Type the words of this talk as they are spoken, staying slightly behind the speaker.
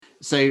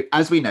So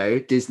as we know,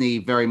 Disney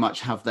very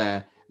much have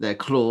their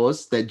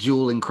claws, their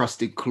jewel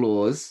encrusted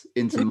claws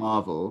into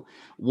Marvel.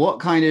 What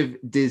kind of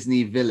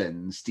Disney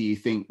villains do you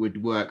think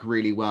would work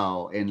really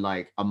well in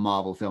like a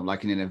Marvel film,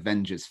 like in an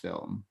Avengers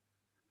film?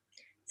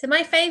 So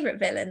my favorite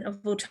villain of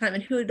all time,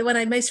 and who the one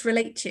I most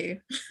relate to,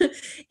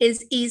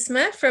 is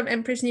Yzma from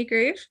Emperor's New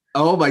Groove.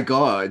 Oh my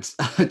God.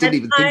 I didn't And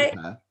even think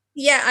of her.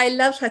 yeah, I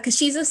love her because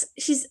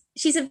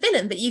she's a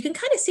villain, but you can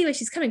kind of see where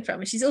she's coming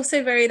from. And she's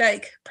also very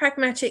like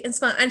pragmatic and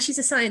smart, and she's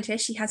a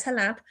scientist. She has her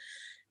lab,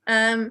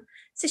 um,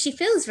 so she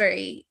feels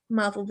very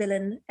Marvel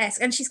villain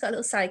esque, and she's got a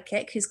little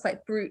sidekick who's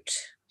quite brute.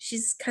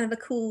 She's kind of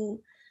a cool,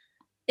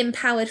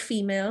 empowered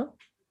female.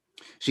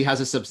 She has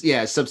a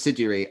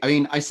subsidiary. I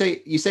mean, I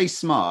say you say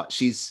smart.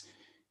 She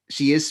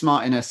is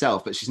smart in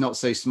herself, but she's not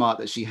so smart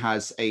that she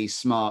has a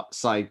smart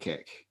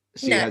sidekick.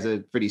 She No, has a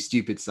pretty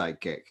stupid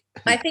sidekick.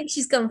 I think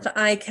she's gone for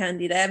eye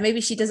candy there. Maybe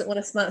she doesn't want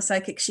a smart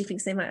sidekick. She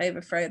thinks they might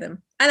overthrow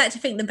them. I like to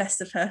think the best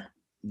of her.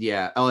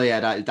 Yeah. Oh yeah,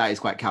 that is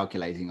quite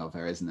calculating of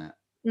her, isn't it?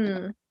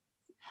 Mm.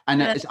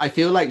 And Uh, I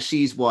feel like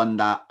she's one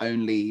that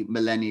only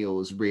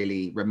millennials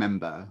really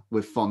remember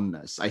with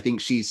fondness. I think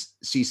she's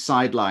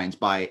sidelined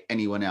by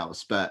anyone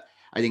else, but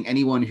I think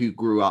anyone who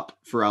grew up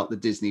throughout the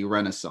Disney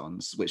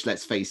Renaissance, which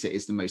let's face it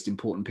is the most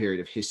important period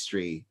of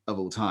history of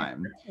all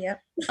time, yeah.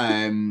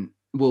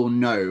 will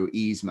know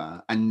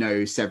Yzma and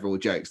know several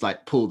jokes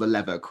like pull the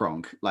lever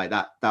Kronk. Like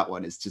that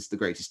one is just the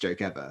greatest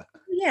joke ever.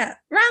 Yeah.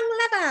 Wrong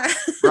lever.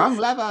 Wrong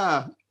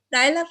lever.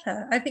 I love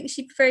her. I think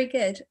she'd be very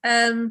good.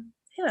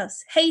 Who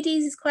else?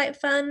 Hades is quite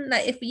fun.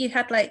 Like if you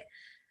had like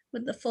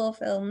with the four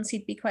films,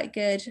 he'd be quite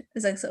good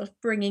as a sort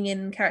of bringing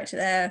in character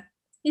there.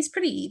 He's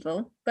pretty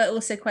evil, but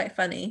also quite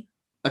funny.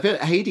 I feel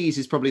like Hades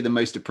is probably the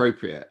most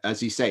appropriate,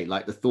 as you say,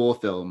 like the Thor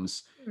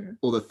films Mm.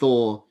 or the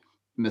Thor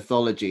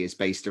mythology is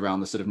based around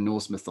the sort of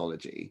Norse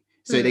mythology.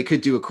 So they Mm.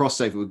 could do a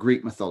crossover with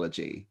Greek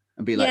mythology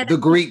and be Yeah, like, the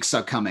Greeks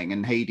are coming,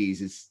 and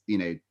Hades is,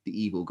 the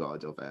evil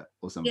god of it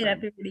or yeah, that'd something.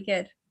 be really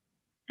good.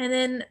 And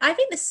then I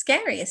think the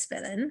scariest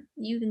villain,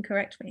 you can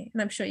correct me,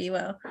 and I'm sure you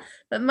will,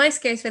 but my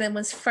scariest villain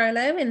was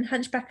Frollo in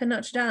Hunchback of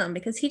Notre Dame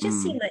because he just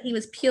Mm. seemed like he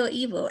was pure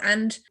evil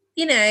and,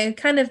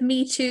 kind of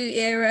Me Too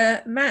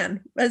era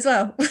man as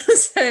well.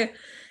 So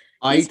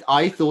I he's,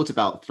 I thought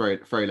about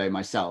Frollo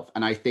myself,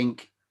 and I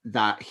think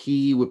that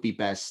he would be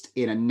best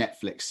in a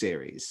Netflix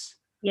series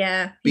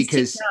yeah, he's too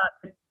because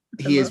dark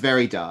for he is most.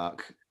 very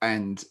dark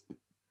and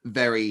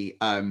very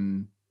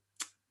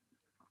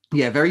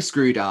yeah, very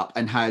screwed up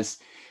and has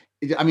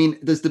I mean,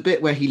 there's the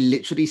bit where he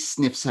literally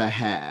sniffs her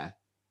hair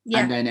and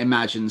Yeah, then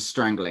imagines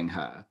strangling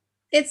her.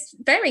 it's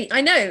very, I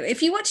know,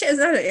 if you watch it as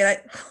an adult, you're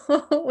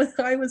like,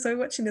 why was I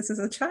watching this as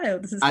a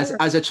child? This is horrible.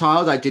 As a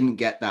child, I didn't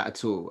get that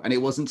at all. And it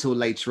wasn't until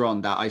later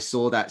on that I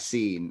saw that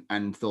scene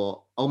and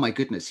thought, oh my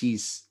goodness,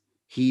 he's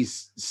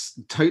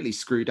totally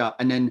screwed up.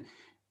 And then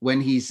when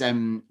he's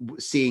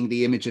seeing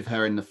the image of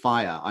her in the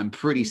fire, I'm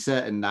pretty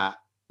certain that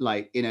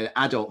like in an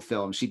adult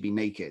film, she'd be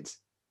naked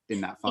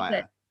in that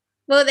fire.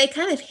 Well, they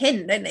kind of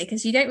hint, don't they?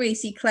 Because you don't really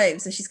see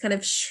clothes, so she's kind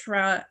of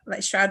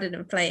shrouded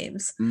in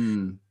flames.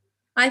 Mm.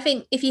 I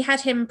think if you had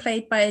him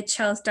played by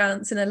Charles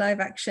Dance in a live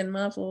action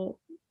Marvel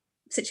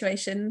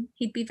situation,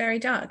 he'd be very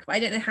dark. But I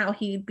don't know how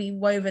he'd be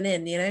woven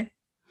in.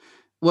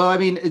 Well, I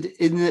mean,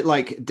 isn't it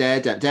like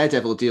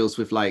Daredevil deals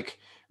with like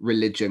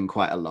religion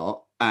quite a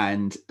lot,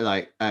 and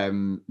like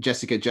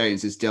Jessica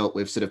Jones has dealt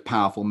with sort of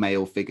powerful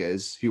male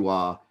figures who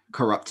are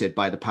corrupted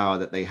by the power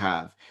that they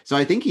have. So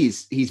I think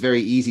he's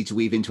very easy to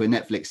weave into a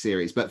Netflix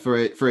series, but for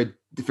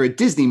a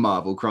Disney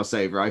Marvel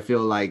crossover, I feel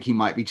like he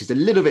might be just a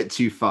little bit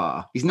too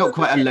far. He's not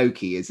quite a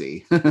Loki, is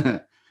he?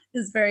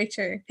 It's very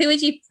true. Who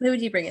would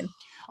you bring in?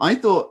 I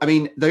thought, I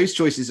mean, those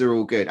choices are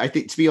all good. I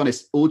think, to be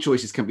honest, all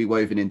choices can be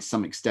woven in to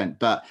some extent,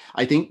 but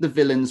I think the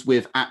villains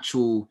with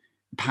actual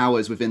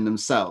powers within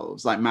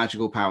themselves, like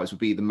magical powers, would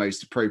be the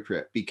most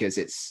appropriate because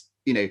it's,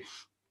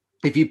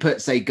 if you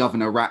put, say,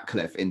 Governor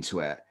Ratcliffe into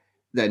it,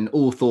 then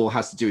all Thor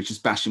has to do is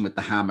just bash him with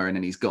the hammer and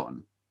then he's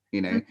gone.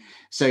 You know, Mm.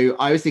 so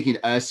I was thinking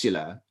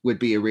Ursula would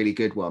be a really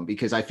good one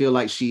because I feel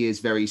like she is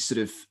very sort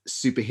of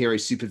superhero,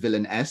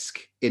 supervillain esque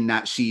in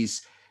that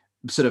she's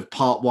sort of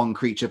part one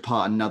creature,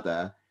 part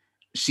another.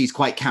 She's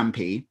quite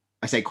campy.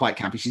 I say quite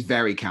campy. She's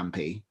very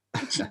campy.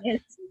 She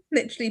is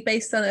literally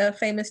based on a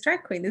famous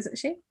drag queen, isn't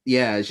she?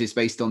 Yeah, she's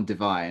based on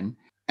Divine,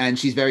 and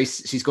she's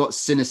got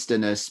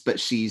sinisterness, but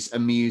she's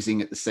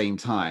amusing at the same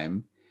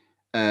time.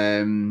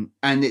 And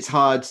it's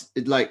hard,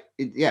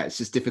 yeah, it's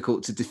just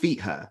difficult to defeat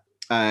her.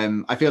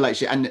 I feel like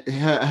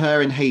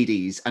her and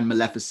Hades and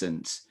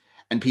Maleficent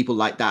and people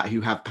like that who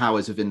have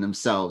powers within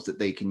themselves that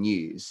they can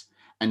use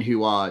and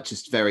who are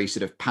just very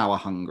sort of power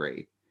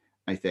hungry.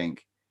 I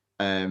think.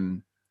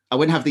 Um, I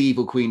wouldn't have the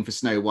evil queen for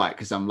Snow White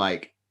because I'm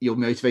like, you're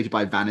motivated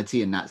by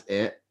vanity and that's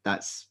it.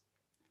 That's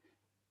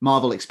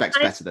Marvel expects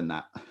I, better than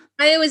that.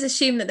 I always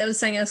assumed that there was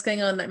something else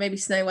going on, like maybe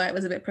Snow White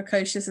was a bit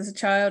precocious as a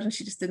child and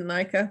she just didn't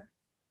like her.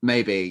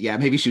 Maybe, yeah,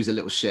 maybe she was a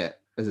little shit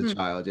as a Hmm.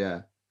 child,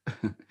 yeah. I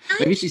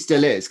Maybe she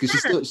still is because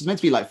yeah. she's meant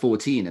to be like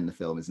 14 in the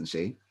film, isn't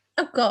she?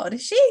 Oh God,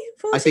 is she I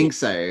 14? think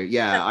so.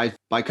 Yeah,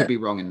 I could be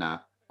wrong in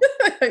that.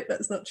 I hope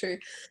that's not true.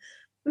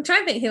 I'm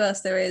trying to think who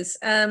else there is.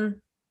 Do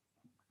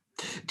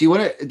you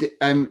want to?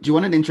 Do you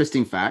want an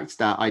interesting fact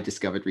that I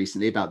discovered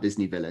recently about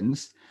Disney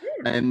villains?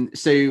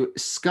 So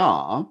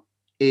Scar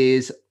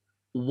is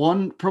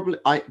one, probably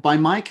by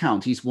my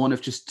count, he's one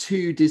of just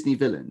two Disney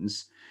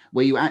villains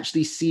where you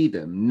actually see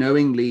them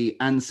knowingly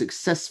and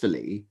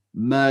successfully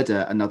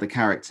murder another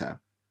character.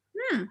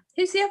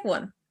 Who's the other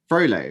one?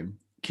 Frollo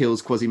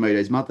kills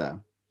Quasimodo's mother.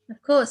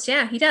 Of course,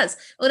 yeah, he does.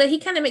 Although he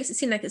kind of makes it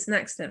seem like it's an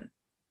accident.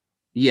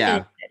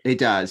 Yeah, it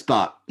does,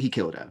 but he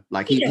killed her.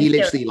 Like he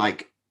literally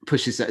like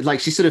pushes her,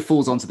 like she sort of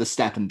falls onto the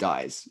step and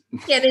dies.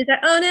 Yeah, and he's like,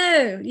 "Oh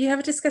no, you have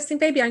a disgusting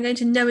baby. I'm going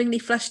to knowingly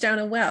flush down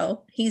a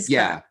well." He's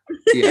yeah,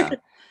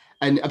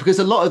 and because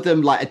a lot of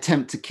them like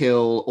attempt to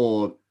kill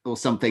or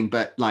something,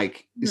 but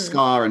like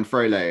Scar and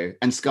Frollo,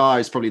 and Scar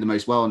is probably the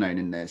most well known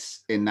in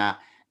this, in that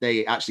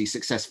they actually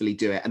successfully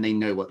do it and they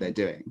know what they're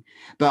doing.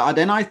 But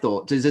then I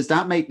thought, does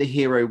that make the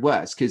hero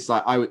worse? Because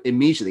like I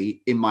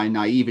immediately in my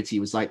naivety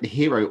was like, the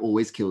hero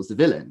always kills the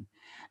villain,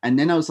 and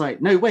then I was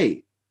like, no,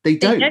 wait, they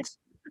don't.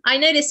 I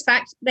know this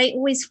fact. They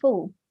always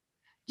fall.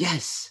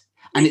 Yes,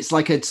 and it's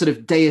like a sort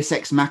of Deus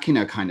Ex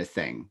Machina kind of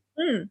thing.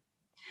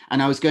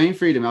 And I was going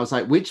through them. I was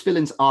like, which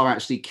villains are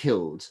actually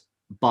killed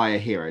by a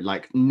hero,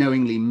 like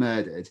knowingly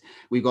murdered?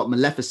 We've got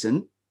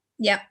Maleficent.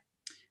 Yeah.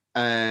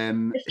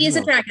 She is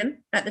a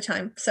dragon at the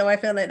time, so I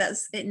feel like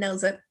it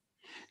nails it.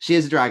 She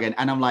is a dragon,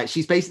 and I'm like,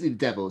 she's basically the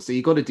devil, so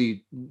you got to do,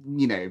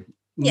 you know.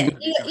 Yeah,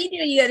 you do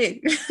what you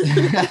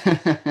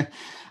gotta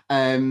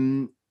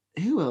do.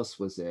 Who else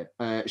was it?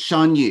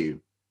 Shan Yu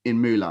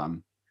in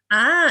Mulan.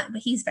 But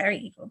he's very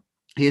evil.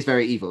 He is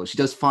very evil. She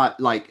does fire,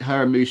 like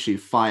her and Mushu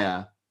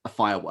fire a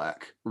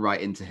firework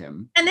right into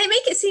him, and they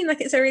make it seem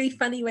like it's a really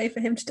funny way for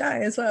him to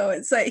die as well.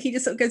 It's like he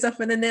just sort of goes off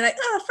and then they're like,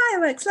 "Oh,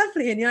 fireworks,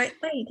 lovely," and you're like,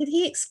 "Wait, did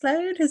he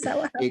explode? Is that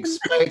what happened?" He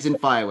explodes in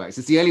fireworks.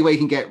 It's the only way you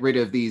can get rid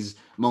of these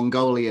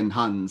Mongolian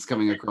Huns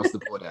coming across the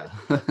border.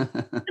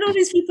 And all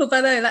these people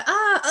by there like,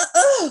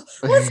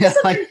 what's this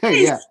on my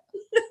face?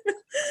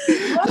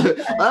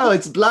 Oh,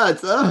 it's blood.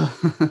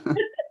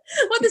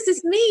 What does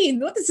this mean?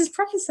 What does this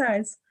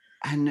prophesize?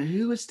 And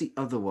who was the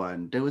other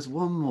one? There was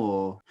one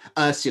more.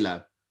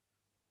 Ursula.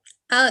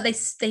 Oh,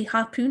 they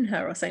harpoon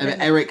her or something.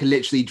 And Eric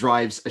literally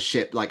drives a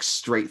ship like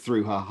straight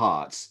through her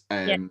heart.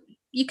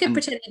 You could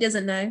pretend he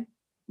doesn't know.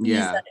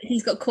 Yeah,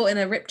 he's got caught in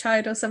a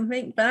riptide or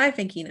something, but I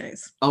think he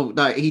knows. Oh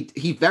no,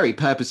 he very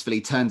purposefully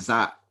turns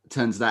that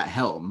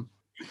helm.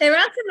 There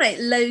are some like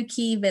low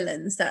key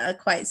villains that are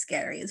quite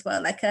scary as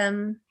well. Like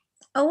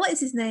what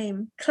is his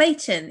name?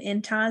 Clayton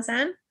in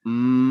Tarzan.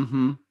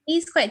 Mm-hmm.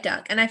 He's quite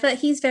dark, and I feel like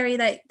he's very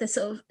like the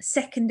sort of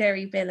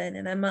secondary villain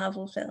in a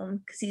Marvel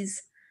film because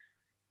he's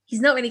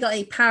not really got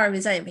any power of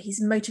his own, but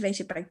he's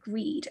motivated by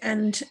greed.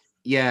 And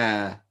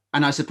yeah,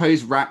 and I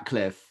suppose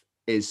Ratcliffe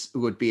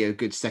would be a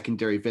good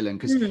secondary villain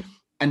because,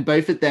 and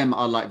both of them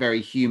are like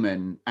very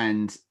human,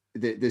 and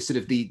there's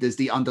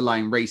the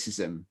underlying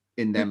racism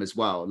in them as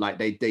well. Like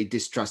they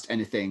distrust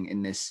anything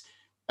in this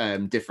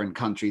different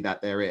country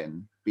that they're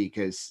in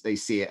because they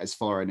see it as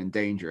foreign and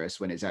dangerous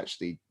when it's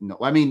actually not.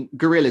 I mean,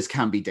 gorillas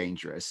can be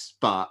dangerous,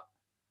 but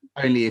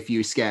only if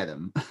you scare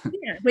them.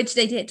 Yeah, which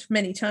they did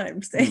many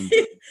times. They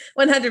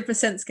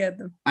 100% scared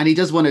them. And he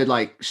does want to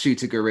like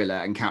shoot a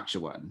gorilla and capture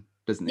one,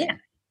 doesn't he? Yeah,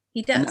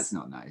 he does. And that's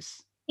not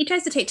nice. He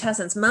tries to take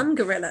Tarzan's mum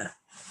gorilla.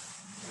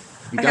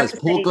 He does.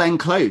 Poor Glenn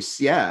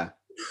Close, yeah.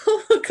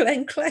 Poor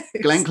Glenn Close.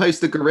 Glenn Close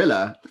the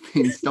gorilla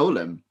being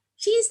stolen.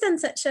 She's done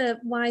such a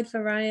wide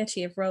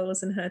variety of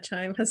roles in her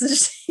time, hasn't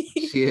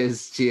she? She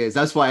is.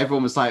 That's why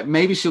everyone was like,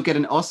 maybe she'll get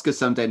an Oscar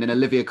someday. And then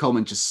Olivia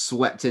Colman just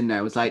swept in there.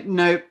 It was like,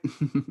 nope.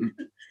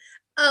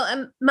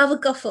 Mother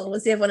Gothel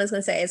was the other one I was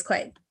going to say is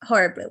quite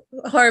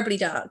horribly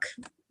dark.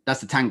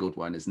 That's the Tangled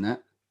one, isn't it?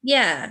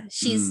 Yeah,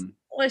 she's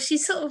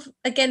sort of,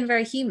 again,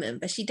 very human,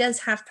 but she does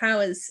have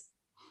powers,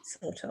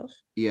 sort of.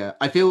 Yeah,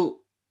 I feel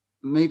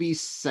maybe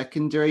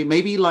secondary,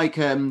 maybe like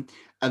a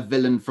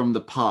villain from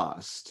the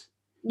past.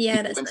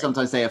 Yeah, that's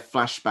sometimes they have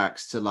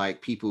flashbacks to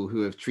like people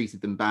who have treated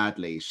them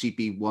badly. She'd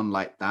be one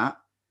like that.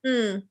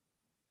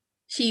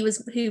 She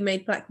was who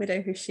made Black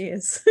Widow who she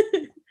is.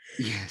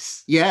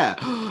 Yes.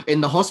 Yeah. In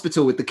the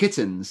hospital with the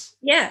kittens.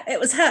 Yeah, it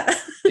was her.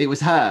 It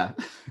was her.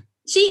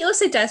 She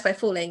also dies by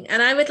falling.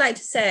 And I would like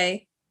to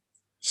say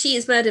she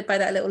is murdered by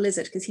that little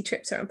lizard because he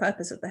trips her on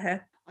purpose with the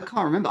hair. I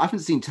can't remember. I haven't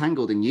seen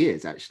Tangled in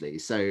years, actually.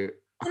 So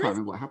I can't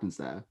remember what happens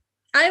there.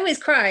 I always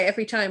cry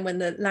every time when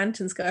the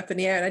lanterns go up in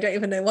the air and I don't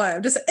even know why.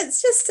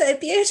 It's just so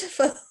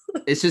beautiful.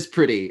 It's just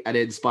pretty and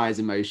it inspires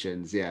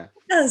emotions. Yeah.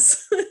 It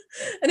does.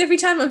 And every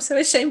time I'm so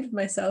ashamed of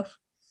myself.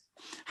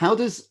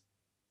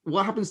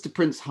 What happens to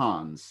Prince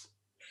Hans?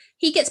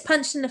 He gets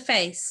punched in the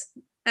face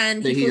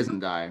and he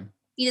doesn't die.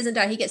 He doesn't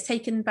die. He gets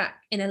taken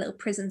back in a little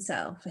prison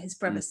cell for his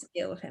brothers to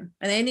deal with him.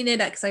 And I only know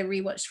that because I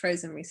rewatched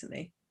Frozen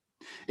recently.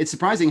 It's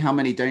surprising how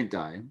many don't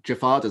die.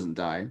 Jafar doesn't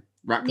die.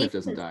 Ratcliffe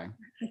doesn't die.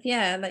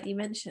 Yeah, like you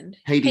mentioned.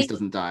 Hades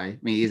doesn't die. I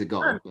mean, he's a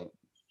god. But...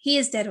 He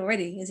is dead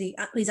already. Is he?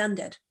 He's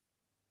undead.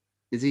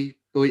 Is he?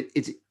 Or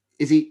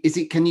is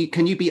he? Can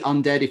you be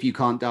undead if you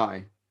can't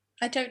die?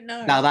 I don't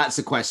know. Now that's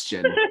a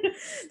question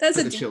That's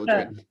for the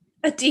children.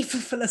 a deeper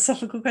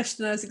philosophical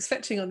question I was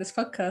expecting on this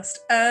podcast.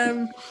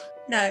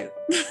 No,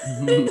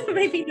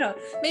 maybe not.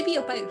 Maybe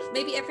you're both.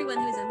 Maybe everyone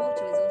who is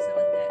immortal is also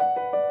undead.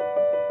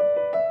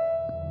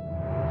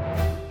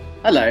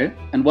 Hello,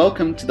 and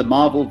welcome to The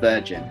Marvel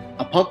Virgin,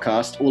 a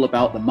podcast all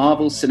about the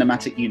Marvel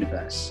Cinematic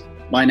Universe.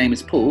 My name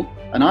is Paul,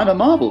 and I'm a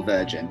Marvel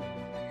virgin.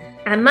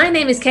 And my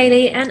name is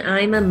Kaylee, and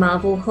I'm a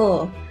Marvel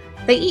whore.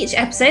 For each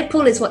episode,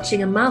 Paul is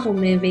watching a Marvel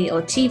movie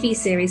or TV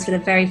series for the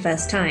very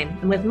first time,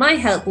 and with my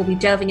help, we'll be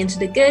delving into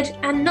the good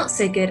and not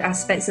so good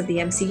aspects of the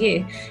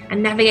MCU,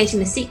 and navigating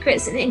the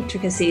secrets and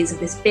intricacies of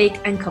this big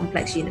and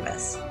complex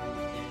universe.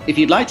 If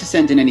you'd like to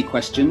send in any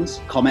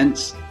questions,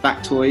 comments,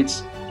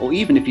 factoids, or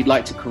even if you'd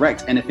like to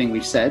correct anything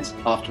we've said,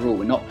 after all,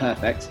 we're not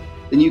perfect,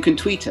 then you can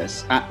tweet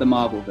us at The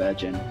Marvel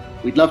Virgin.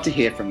 We'd love to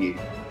hear from you.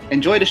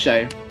 Enjoy the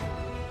show.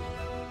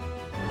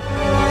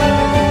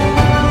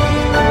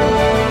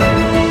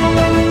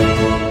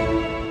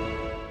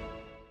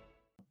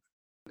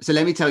 So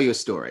let me tell you a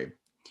story.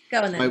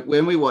 Go on then.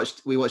 When we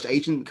watched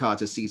Agent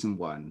Carter season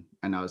 1,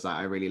 and I was like,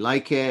 I really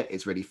like it.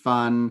 It's really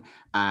fun,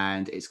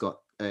 and it's got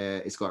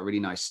a really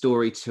nice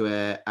story to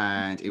it,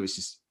 and it was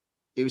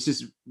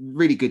just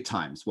really good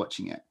times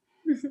watching it.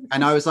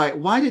 And I was like,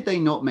 why did they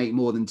not make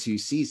more than 2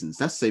 seasons?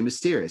 That's so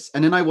mysterious.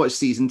 And then I watched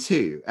season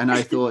 2, and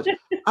I thought,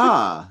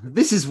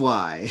 this is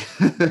why.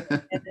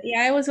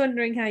 Yeah, I was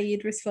wondering how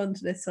you'd respond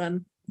to this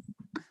one.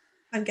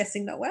 I'm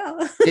guessing not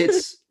well.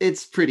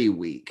 it's pretty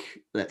weak,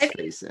 let's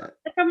face it.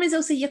 The problem is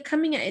also you're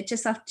coming at it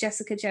just after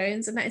Jessica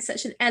Jones, and that is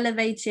such an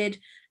elevated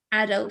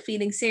adult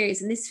feeling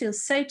series, and this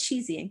feels so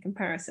cheesy in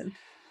comparison.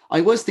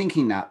 I was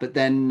thinking that, but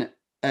then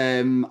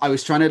I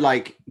was trying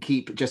to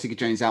keep Jessica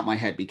Jones out my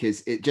head,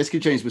 because Jessica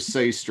Jones was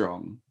so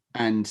strong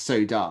and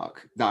so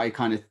dark that I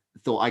kind of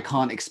thought, I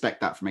can't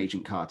expect that from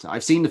Agent Carter.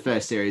 I've seen the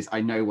first series,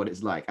 I know what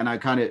it's like, and I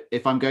kind of,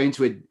 if I'm going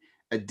to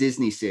a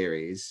Disney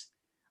series,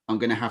 I'm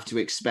going to have to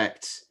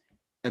expect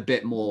a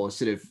bit more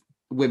sort of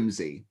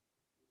whimsy,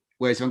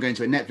 whereas if I'm going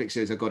to a Netflix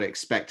series, I've got to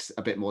expect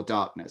a bit more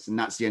darkness, and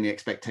that's the only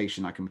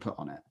expectation I can put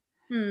on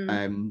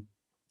it.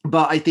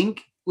 But I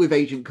think with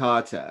Agent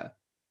Carter,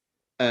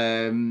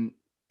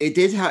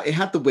 it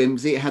had the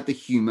whimsy, it had the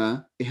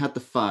humor, it had the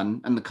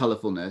fun and the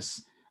colorfulness,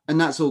 and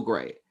that's all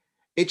great.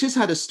 It just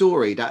had a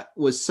story that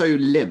was so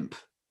limp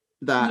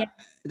that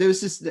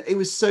it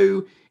was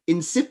so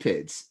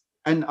insipid,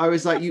 and I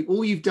was like,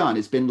 all you've done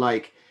has been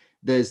like,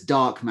 there's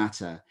dark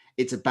matter,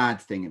 it's a bad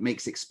thing, it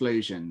makes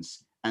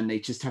explosions, and they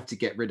just have to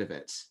get rid of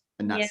it,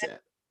 and that's it.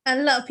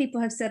 And a lot of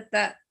people have said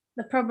that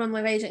the problem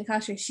with Agent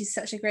Carter is she's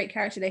such a great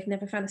character, they've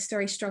never found a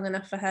story strong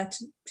enough for her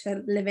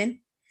to live in.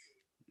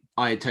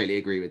 I totally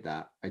agree with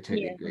that. I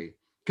totally agree,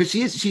 because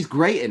she's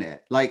great in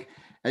it. Like,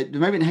 at the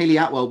moment Hayley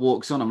Atwell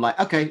walks on, I'm like,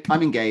 okay,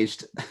 I'm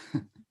engaged.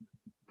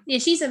 Yeah,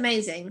 she's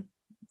amazing.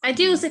 I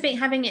do also think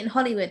having it in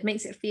Hollywood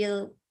makes it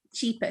feel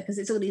cheaper, because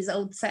it's all these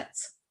old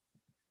sets.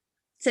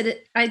 So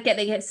that I get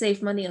they get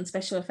saved money on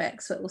special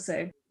effects, but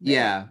also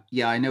yeah,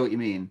 I know what you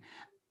mean.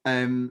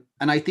 And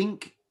I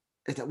think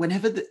that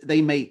whenever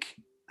they make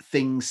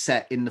things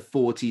set in the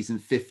 40s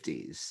and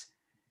 50s,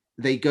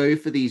 they go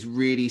for these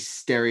really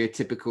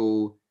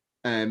stereotypical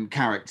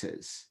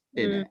characters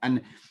in it.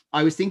 And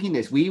I was thinking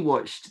this, we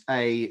watched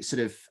a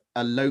sort of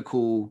a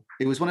local,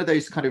 it was one of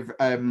those kind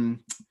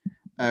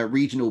of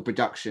regional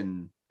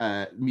production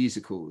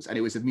musicals, and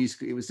it was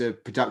a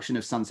production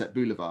of Sunset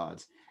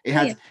Boulevard.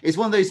 It's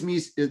one of those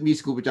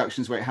musical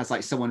productions where it has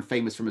like someone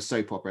famous from a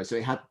soap opera. So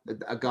it had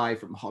a guy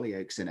from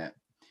Hollyoaks in it.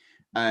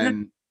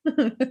 And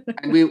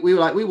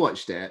we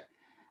watched it,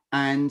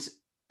 and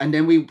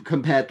then we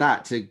compared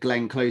that to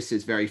Glenn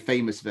Close's very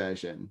famous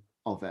version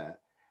of it.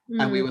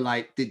 And we were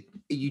like,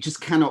 you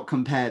just cannot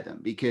compare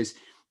them, because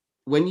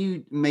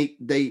when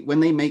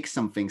they make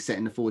something set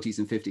in the 40s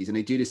and 50s, and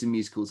they do this in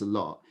musicals a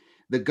lot,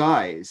 the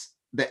guys,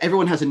 that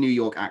everyone has a New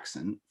York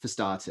accent, for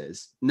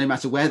starters. No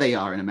matter where they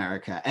are in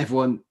America,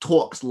 everyone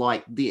talks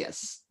like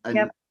this,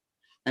 and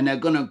they're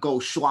gonna go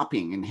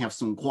shopping and have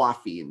some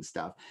coffee and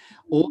stuff.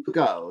 All the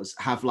girls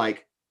have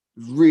like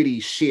really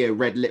sheer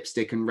red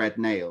lipstick and red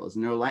nails,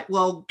 and they're like,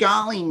 well,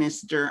 golly,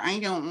 mister, I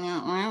don't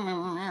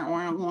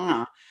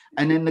know.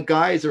 And then the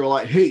guys are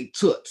like, hey,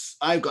 toots,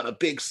 I've got a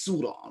big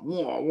suit on,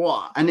 wah,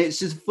 wah. And it's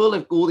just full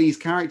of all these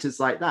characters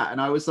like that.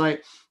 And I was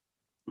like,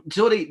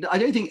 surely, I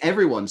don't think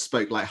everyone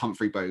spoke like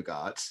Humphrey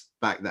Bogart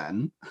back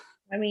then.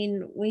 I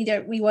mean, we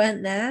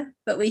weren't there,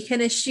 but we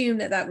can assume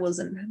that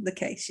wasn't the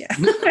case.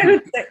 Yeah.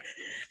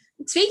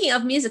 Speaking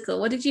of musical,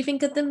 what did you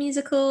think of the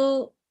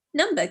musical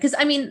number? Because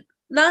I mean,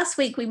 last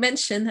week we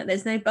mentioned that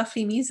there's no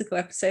Buffy musical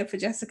episode for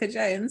Jessica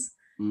Jones.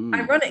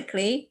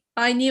 Ironically,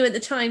 I knew at the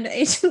time that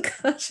Agent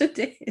Carter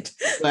did.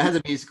 So it has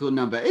a musical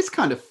number. It's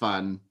kind of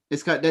fun.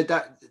 It's kind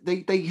of,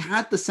 they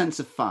had the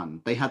sense of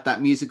fun. They had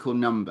that musical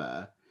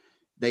number.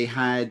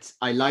 I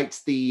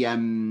liked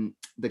the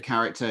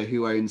character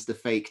who owns the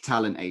fake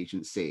talent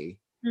agency,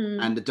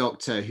 and the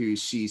doctor who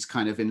she's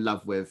kind of in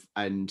love with,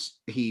 and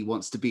he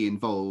wants to be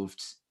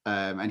involved,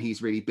 and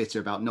he's really bitter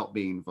about not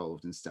being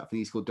involved and stuff. And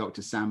he's called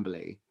Dr.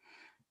 Sambley.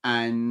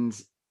 and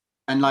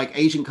like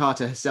Agent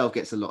Carter herself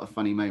gets a lot of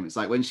funny moments,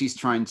 like when she's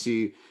trying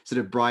to sort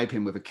of bribe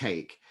him with a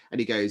cake and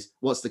he goes,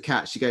 "What's the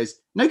catch?" She goes,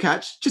 "No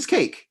catch, just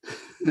cake."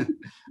 And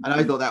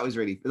I thought that was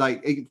really,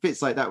 like, it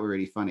fits like that were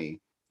really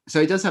funny.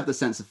 So it does have the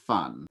sense of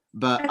fun,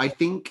 but I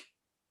think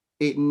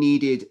it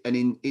needed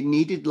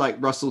like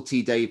Russell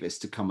T Davies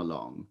to come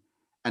along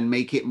and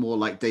make it more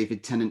like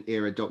David Tennant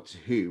era Doctor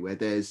Who, where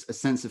there's a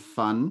sense of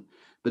fun,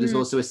 but there's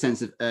also a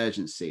sense of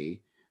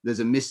urgency.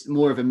 There's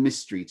more of a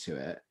mystery to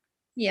it.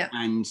 Yeah.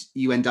 And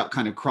you end up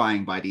kind of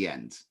crying by the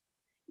end.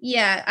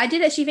 Yeah, I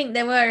did actually think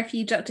there were a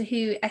few Doctor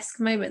Who-esque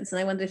moments, and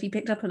I wondered if you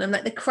picked up on them,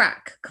 like the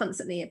crack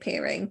constantly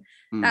appearing.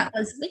 That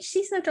was, which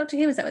season of Doctor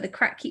Who was that, where the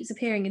crack keeps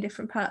appearing in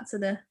different parts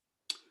of the...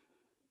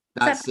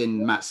 That's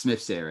in Matt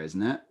Smith's era,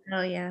 isn't it?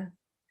 Oh, yeah.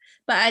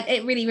 But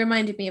it really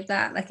reminded me of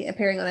that, like it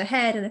appearing on her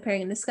head and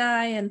appearing in the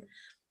sky. And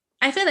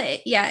I feel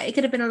like, it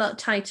could have been a lot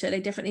tighter.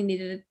 They definitely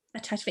needed a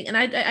tighter thing. And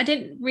I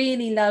didn't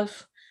really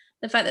love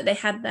the fact that they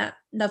had that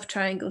love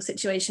triangle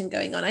situation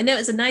going on. I know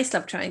it's a nice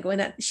love triangle and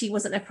that she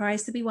wasn't a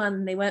prize to be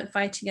won. They weren't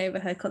fighting over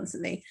her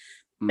constantly.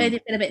 But it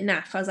had been a bit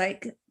naff. I was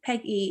like,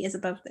 Peggy is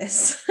above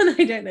this. And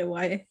I don't know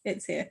why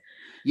it's here.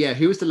 Yeah,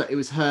 who was it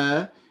was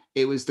her.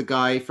 It was the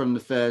guy from the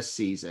first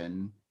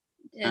season.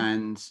 Yeah.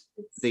 And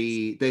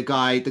the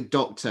guy, the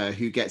doctor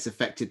who gets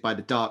affected by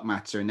the dark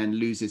matter and then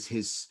loses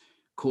his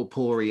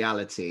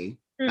corporeality.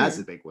 That's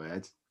a big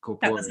word.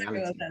 Corporeality. That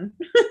was well done.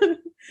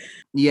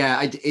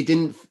 Yeah,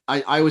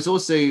 I was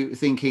also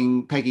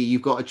thinking, Peggy,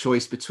 you've got a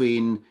choice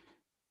between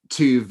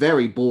two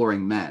very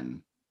boring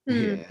men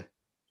here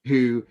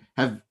who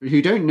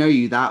don't know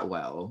you that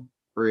well,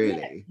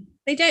 really. Yeah,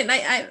 they don't.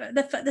 Like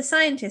the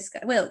scientist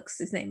guy, Wilkes,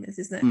 his name is,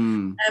 isn't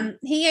it?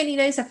 He only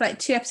knows her for like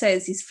 2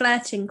 episodes. He's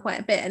flirting quite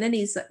a bit, and then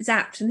he's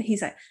zapped, and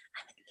he's like,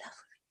 "I'm in love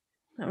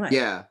with you." I'm like,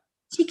 yeah.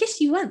 She kissed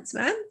you once,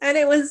 man, and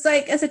it was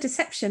like as a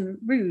deception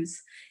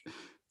ruse.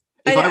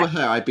 If I were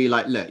her, I'd be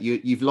like, look,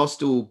 you've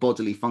lost all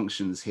bodily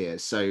functions here,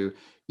 so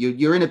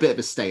you're in a bit of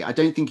a state. I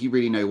don't think you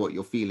really know what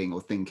you're feeling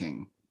or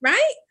thinking.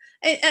 Right?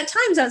 At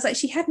times, I was like,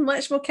 she had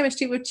much more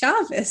chemistry with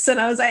Jarvis,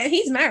 and I was like,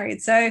 he's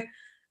married, so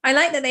I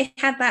like that they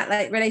had that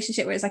like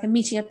relationship where it's like a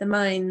meeting of the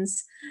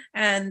minds,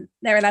 and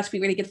they're allowed to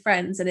be really good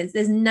friends, and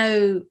there's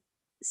no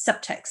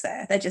subtext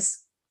there. They're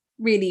just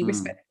really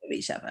respectful of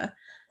each other.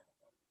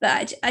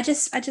 But I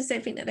just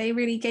don't think that they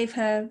really gave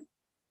her.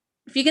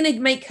 If you're going to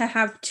make her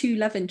have 2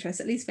 love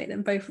interests, at least make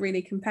them both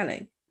really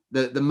compelling.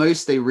 The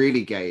most they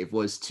really gave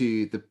was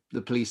to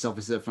the police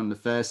officer from the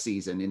first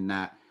season, in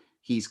that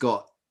he's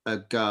got a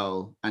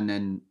girl and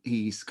then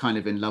he's kind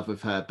of in love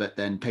with her, but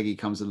then Peggy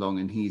comes along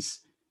and he's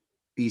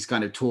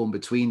kind of torn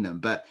between them.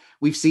 But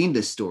we've seen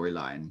this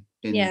storyline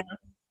in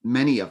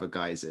many other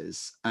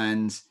guises,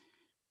 and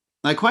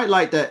I quite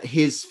like that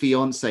his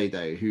fiance,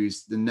 though,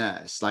 who's the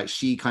nurse, like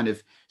she kind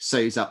of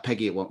sews up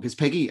Peggy because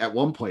Peggy at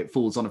one point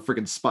falls on a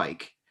friggin'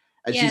 spike.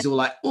 And she's all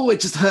like, "Oh, it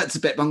just hurts a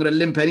bit, but I'm going to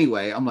limp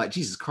anyway." I'm like,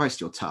 Jesus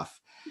Christ, you're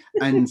tough.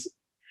 And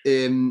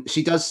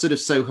she does sort of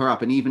sew her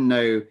up. And even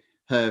though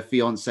her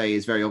fiance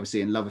is very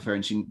obviously in love with her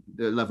and she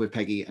in love with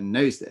Peggy and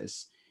knows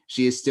this,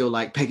 she is still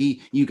like,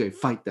 "Peggy, you go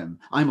fight them.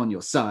 I'm on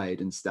your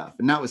side," and stuff.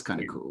 And that was kind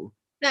of cool.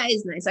 That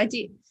is nice. I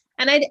do.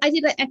 And I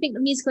think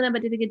the musical number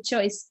did a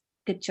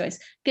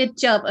good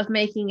job of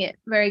making it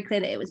very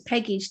clear that it was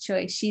Peggy's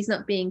choice. She's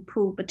not being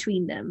pulled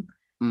between them.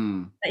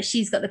 Like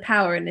she's got the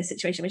power in this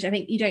situation, which I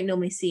think you don't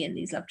normally see in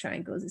these love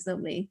triangles. It's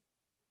normally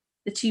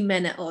the 2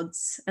 men at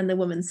odds and the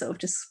woman sort of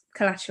just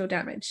collateral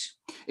damage.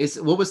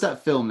 What was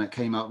that film that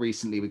came out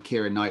recently with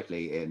Keira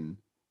Knightley in?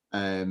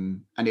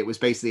 And it was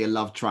basically a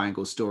love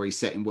triangle story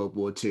set in World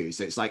War II.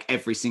 So it's like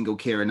every single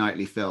Keira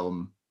Knightley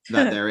film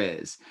that there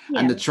is.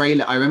 And the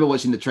trailer, I remember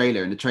watching the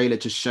trailer, and the trailer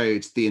just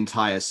showed the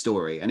entire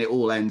story, and it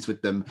all ends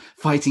with them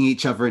fighting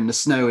each other in the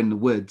snow in the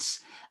woods.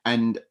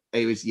 And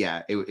it was,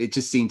 it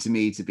just seemed to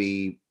me to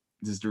be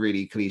just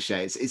really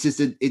cliche.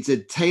 It's a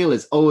tale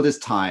as old as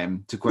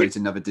time, to quote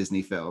another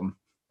Disney film.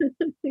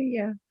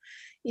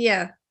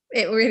 Yeah,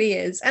 it really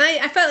is. And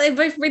I felt they're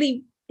both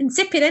really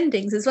insipid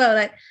endings as well.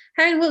 Like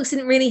Harry and Wilkes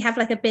didn't really have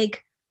like a big,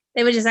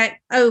 they were just like,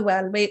 oh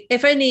well,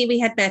 if only we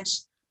had met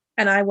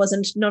and I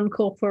wasn't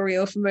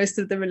non-corporeal for most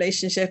of the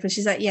relationship. And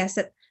she's like, yes,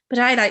 but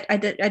I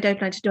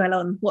don't like to dwell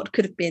on what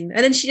could have been.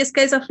 And then she just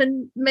goes off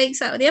and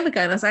makes out with the other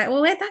guy. And I was like,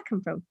 well, where'd that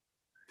come from?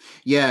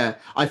 Yeah,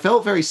 I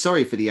felt very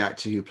sorry for the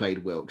actor who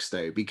played Wilkes,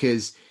 though,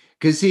 because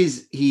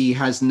he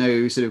has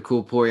no sort of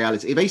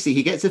corporeality. Basically,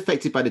 he gets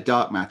affected by the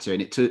dark matter,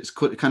 and it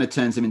kind of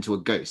turns him into a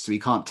ghost, so he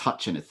can't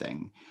touch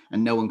anything,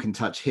 and no one can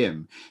touch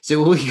him.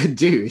 So all he can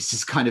do is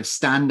just kind of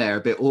stand there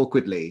a bit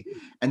awkwardly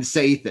and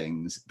say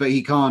things, but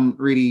he can't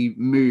really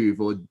move,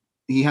 or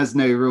he has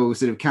no real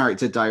sort of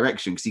character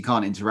direction because he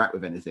can't interact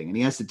with anything, and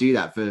he has to do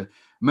that for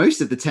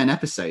most of the 10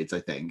 episodes,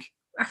 I think.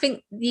 I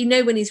think you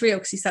know when he's real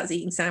because he starts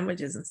eating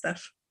sandwiches and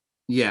stuff.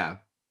 Yeah,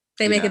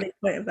 they make a big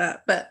point of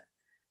that. But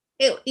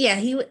I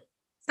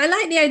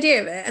like the idea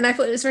of it, and I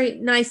thought it was very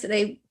nice that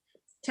they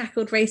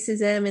tackled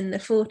racism in the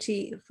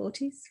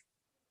 40s.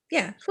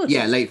 Yeah, 40s.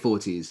 Yeah, late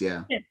 40s.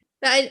 Yeah.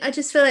 But I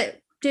just feel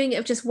like doing it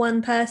of just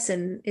one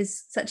person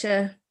is such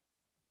a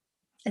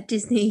a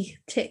Disney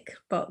tick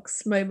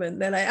box moment.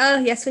 They're like, oh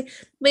yes,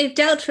 we've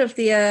dealt with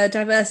the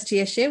diversity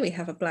issue. We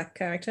have a black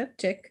character,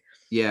 tick.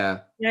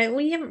 Yeah.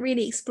 We haven't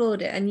really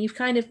explored it, and you've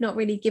kind of not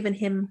really given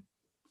him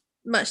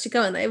much to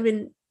go on. It would have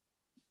been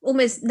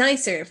almost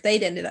nicer if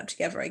they'd ended up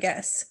together, I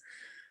guess.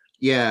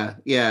 Yeah,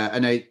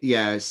 and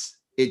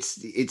it's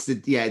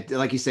the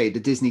like you say, the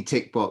Disney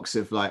tick box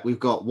of like, we've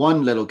got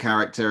one little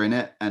character in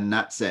it and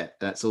that's it.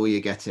 That's all you're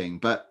getting,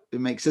 but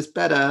it makes us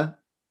better.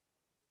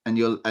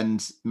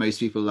 And most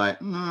people are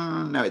like,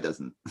 no, it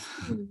doesn't.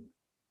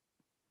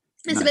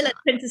 It's a bit like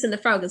Princess and the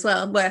Frog as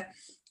well, where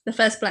the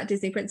first black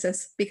Disney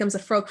princess becomes a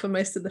frog for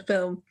most of the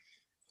film.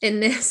 In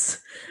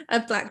this, a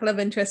black love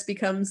interest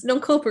becomes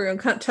non-corporeal and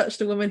can't touch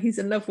the woman he's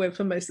in love with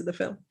for most of the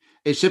film.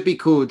 It should be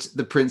called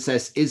The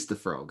Princess is the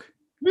Frog.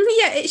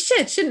 Yeah, it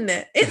should, shouldn't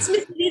it? It's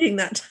misleading,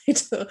 that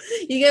title.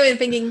 You go in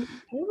thinking,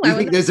 you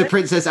think there's a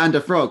princess and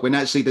a frog when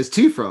actually there's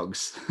two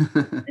frogs.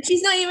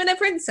 She's not even a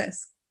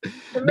princess.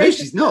 No,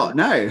 she's not.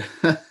 No.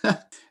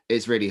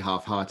 It's really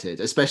half-hearted,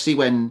 especially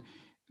when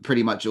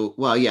pretty much all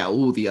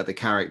the other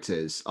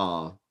characters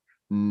are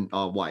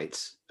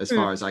white, as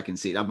far as I can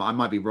see. I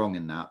might be wrong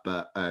in that,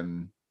 but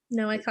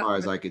no, I can't. As far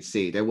as I could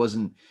see, there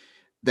wasn't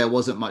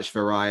much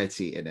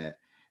variety in it.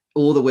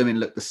 All the women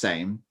looked the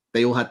same.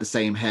 They all had the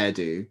same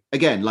hairdo.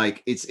 Again,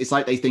 like it's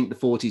like they think the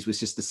 40s was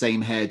just the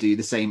same hairdo,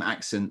 the same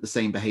accent, the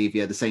same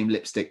behavior, the same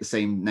lipstick, the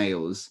same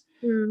nails.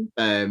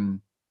 And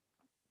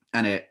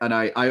I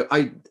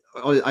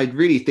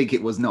really think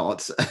it was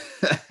not,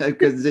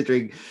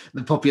 considering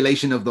the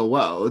population of the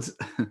world.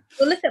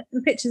 We'll look up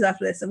some pictures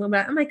after this and we'll be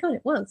like, oh my god,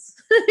 it was.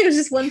 It was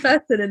just one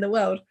person in the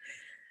world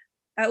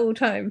at all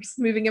times,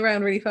 moving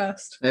around really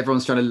fast.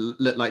 Everyone's trying to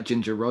look like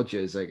Ginger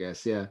Rogers, I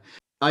guess. Yeah,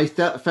 I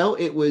felt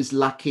it was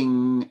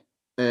lacking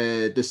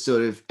the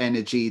sort of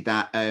energy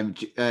that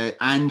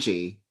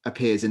Angie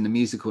appears in the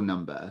musical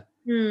number.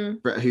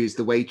 Who's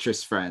the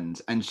waitress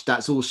friend, and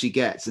that's all she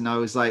gets. And I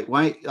was like,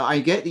 why? I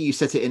get that you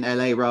set it in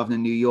LA rather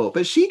than New York,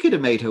 but she could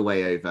have made her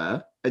way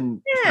over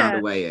and found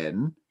a way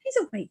in. She's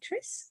a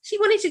waitress. She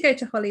wanted to go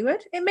to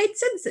Hollywood. It made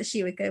sense that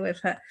she would go with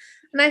her.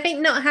 And I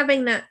think not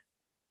having that,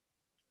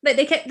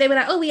 like they were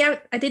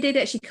like, I did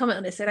actually comment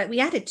on this. They're like,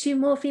 we added 2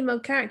 more female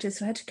characters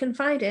for her to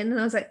confide in. And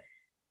I was like,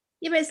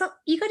 yeah, but it's not,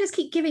 you can't just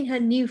keep giving her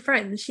new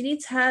friends. She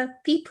needs her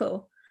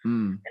people.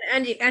 And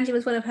Angie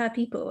was one of her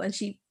people, and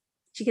she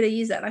could have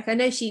used that. Like, I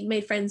know she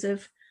made friends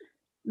with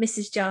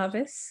Mrs.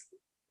 Jarvis.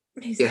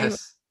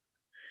 Yes.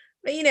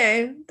 But,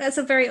 that's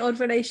a very odd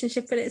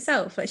relationship in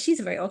itself. Like,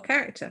 she's a very odd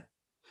character.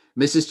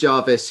 Mrs.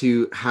 Jarvis,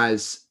 who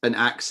has an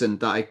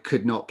accent that I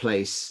could not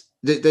place.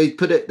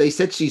 They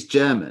said she's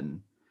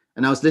German.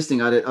 And I was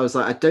listening. I was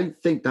like, I don't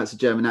think that's a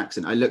German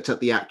accent. I looked up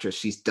the actress.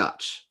 She's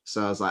Dutch.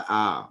 So I was like,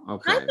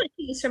 okay. I thought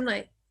she was from,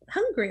 like,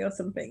 Hungary or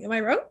something. Am I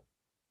wrong?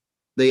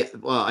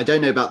 I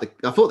don't know about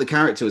I thought the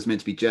character was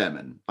meant to be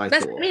German. I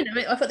thought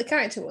the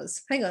character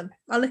was. Hang on,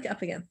 I'll look it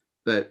up again.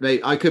 But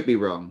I could be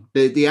wrong.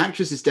 The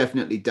actress is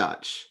definitely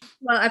Dutch.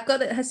 Well, I've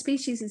got it. Her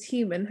species is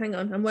human. Hang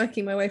on, I'm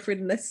working my way through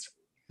the list.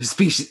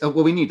 Species.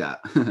 Well, we knew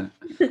that.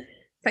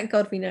 Thank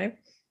God we know.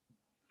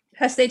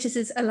 Her status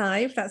is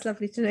alive. That's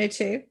lovely to know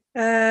too.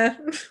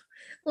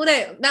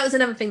 Although that was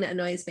another thing that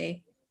annoys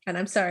me, and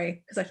I'm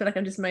sorry because I feel like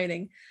I'm just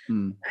moaning.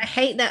 I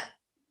hate that.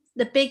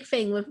 The big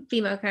thing with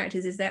female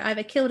characters is they're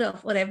either killed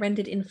off or they're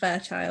rendered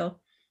infertile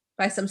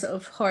by some sort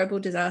of horrible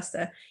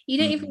disaster. You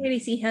don't even really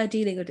see her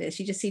dealing with this.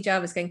 You just see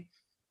Jarvis going,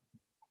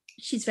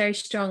 she's very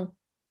strong.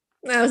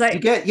 And I was like,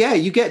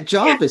 you get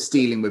Jarvis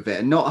dealing with it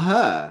and not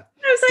her.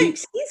 I was like,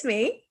 excuse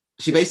me.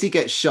 She basically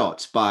gets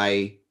shot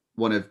by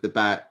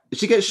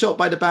she gets shot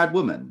by the bad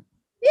woman.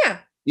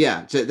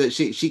 Yeah. So that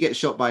she gets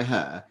shot by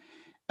her.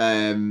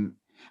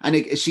 And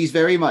she's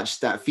very much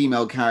that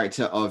female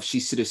character of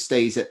she sort of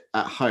stays at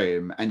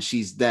home and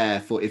she's there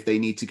for if they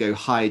need to go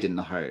hide in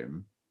the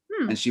home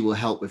and she will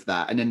help with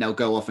that. And then they'll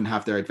go off and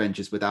have their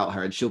adventures without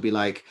her. And she'll be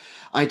like,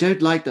 I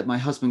don't like that my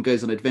husband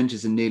goes on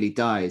adventures and nearly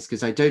dies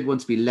because I don't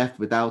want to be left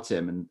without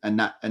him.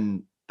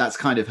 And that's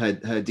kind of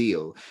her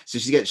deal. So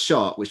she gets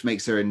shot, which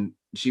makes her, and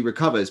she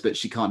recovers, but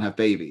she can't have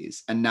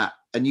babies. And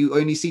you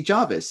only see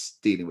Jarvis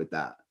dealing with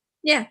that.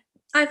 Yeah.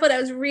 I thought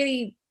that was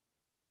really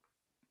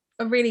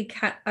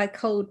a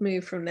cold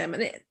move from them,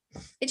 and it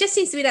just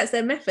seems to be that's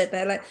their method.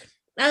 They're like,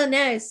 oh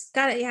no,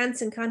 Scarlett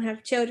Johansson can't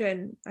have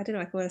children. I don't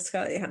know. I call her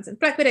Scarlett Johansson.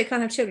 Black Widow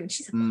can't have children.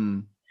 She's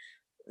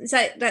it's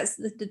like that's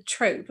the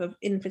trope of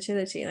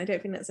infertility, and I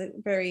don't think that's a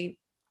very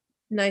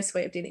nice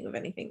way of dealing with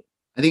anything.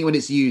 I think when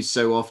it's used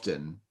so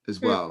often as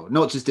well,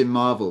 not just in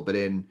Marvel but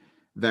in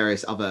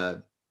various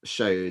other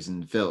shows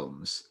and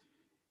films,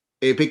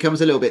 it becomes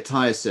a little bit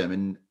tiresome.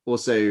 And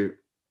also,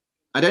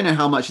 I don't know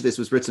how much of this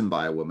was written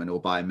by a woman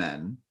or by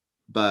men,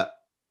 but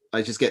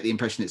I just get the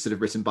impression it's sort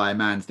of written by a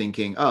man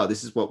thinking, oh,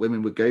 this is what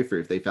women would go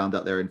through if they found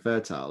out they're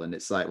infertile. And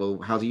it's like,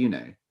 well, how do you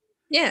know?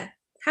 Yeah.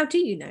 How do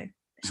you know?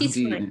 She's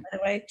fine, by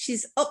the way.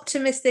 She's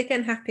optimistic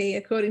and happy,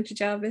 according to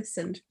Jarvis.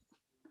 And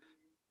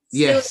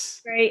yes,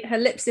 great. Her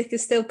lipstick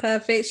is still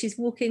perfect. She's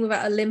walking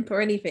without a limp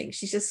or anything.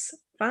 She's just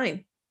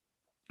fine.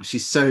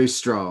 She's so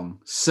strong,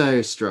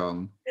 so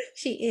strong.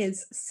 She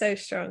is so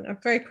strong. I'm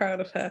very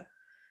proud of her.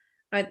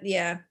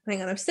 Yeah,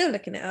 hang on, I'm still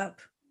looking it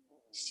up.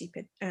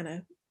 Stupid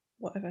Anna,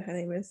 whatever her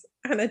name is,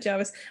 Anna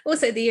Jarvis.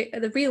 Also,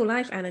 the real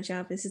life Anna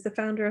Jarvis is the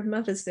founder of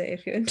Mother's Day.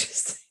 If you're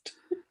interested.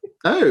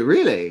 Oh,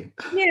 really?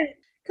 Yeah,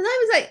 because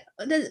I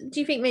was like, do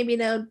you think maybe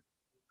they'll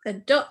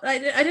adopt? I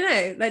don't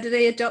know. Like, do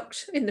they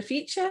adopt in the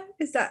future?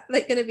 Is that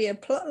like going to be a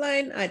plot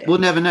line? I don't. We'll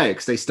never know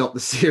because they stopped the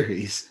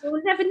series.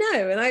 We'll never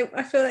know. And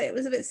I feel like it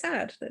was a bit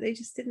sad that they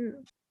just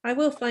didn't. I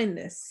will find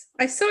this.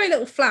 I saw a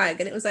little flag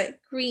and it was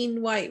like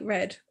green, white,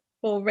 red,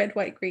 or red,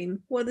 white, green.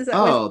 What is that?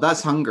 Oh,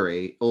 that's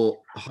Hungary or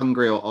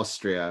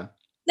Austria.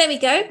 There we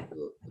go. I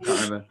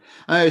can't remember.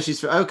 Oh,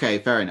 she's okay.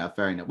 Fair enough.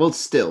 Fair enough. Well,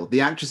 still,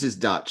 the actress is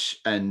Dutch,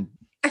 and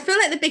I feel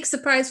like the big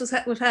surprise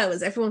with her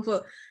was everyone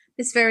thought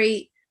this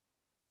very,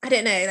 I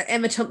don't know, like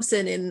Emma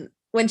Thompson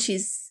when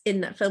she's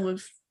in that film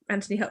with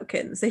Anthony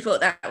Hopkins. They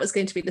thought that was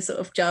going to be the sort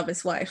of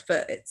Jarvis wife,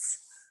 but it's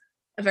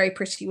a very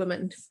pretty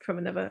woman from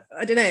another.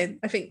 I don't know.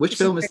 I think which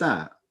film is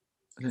that?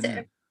 Is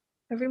it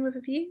A Room with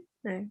a View?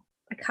 No,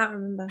 I can't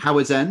remember.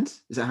 Howard's End?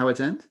 Is it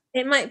Howard's End?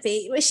 It might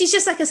be. She's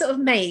just like a sort of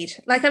maid.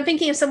 Like I'm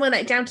thinking of someone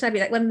like Downton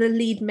Abbey, like one of the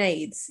lead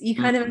maids. You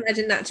kind of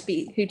imagine that to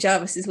be who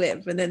Jarvis is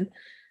with, and then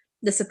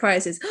the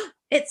surprise is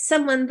it's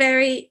someone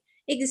very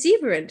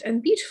exuberant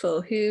and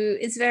beautiful who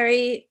is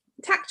very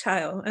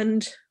tactile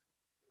and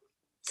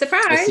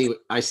surprise.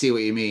 I see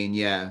what you mean.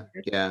 Yeah.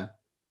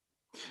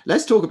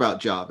 Let's talk about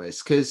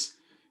Jarvis because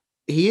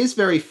he is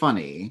very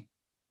funny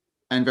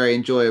and very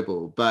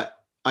enjoyable, but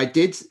I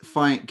did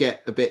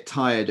get a bit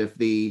tired of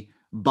the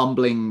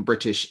bumbling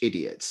British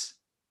idiots.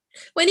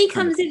 When he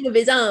comes in with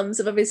his arms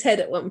above his head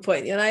at one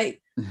point, you're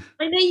like,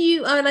 I know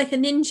you are like a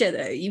ninja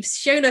though. You've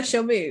shown us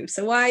your move,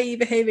 so why are you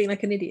behaving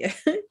like an idiot?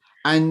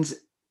 And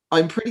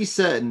I'm pretty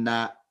certain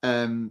that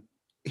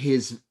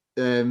his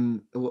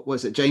what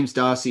was it, James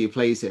Darcy, who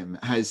plays him,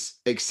 has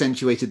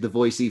accentuated the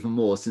voice even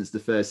more since the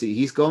first season.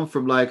 He's gone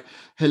from like,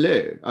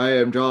 hello, I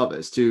am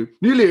Jarvis, to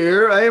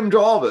hello, I am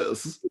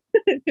Jarvis.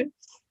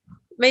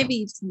 Maybe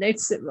you just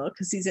notice it more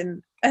because he's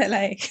in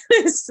LA.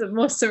 So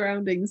more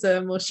surroundings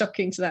are more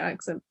shocking to that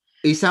accent.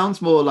 He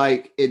sounds more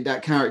like in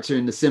that character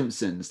in The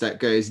Simpsons that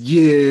goes,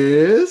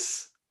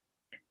 yes.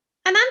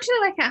 And I'm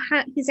trying to work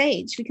out his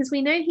age because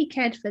we know he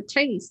cared for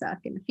Tony Stark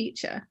in the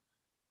future.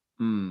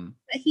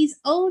 But he's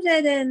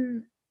older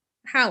than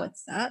Howard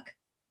Stark.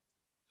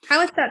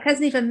 Howard Stark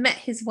hasn't even met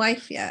his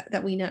wife yet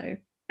that we know.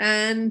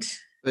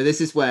 But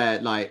this is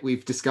where, like,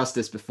 we've discussed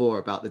this before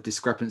about the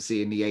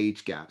discrepancy in the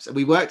age gaps. And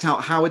we worked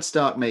out Howard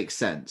Stark makes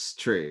sense,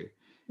 true.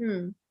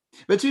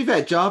 But to be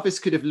fair, Jarvis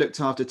could have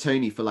looked after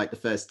Tony for like the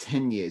first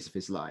 10 years of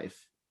his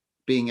life,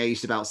 being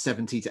aged about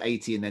 70 to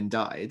 80 and then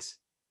died.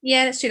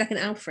 Yeah, that's true, like an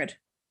Alfred.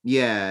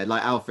 Yeah,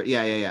 like Alfred.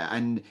 Yeah.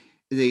 And,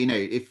 you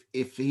know,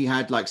 if he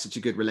had like such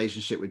a good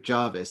relationship with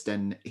Jarvis,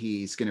 then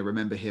he's going to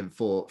remember him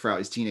throughout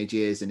his teenage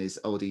years and his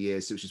older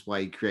years, which is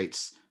why he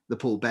creates the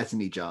Paul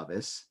Bettany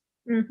Jarvis.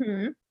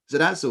 So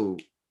that's all.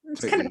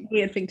 It's kind of a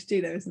weird thing to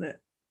do, though, isn't it?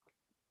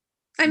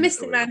 I missed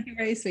the man who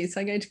raised me,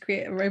 so I'm going to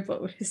create a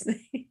robot with his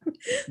name.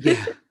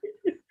 Yeah.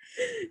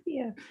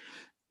 Yeah.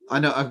 I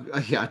know.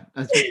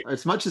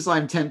 As much as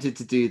I'm tempted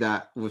to do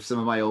that with some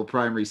of my old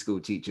primary school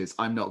teachers,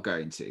 I'm not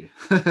going to.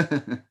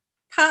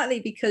 Partly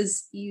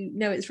because you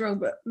know it's wrong,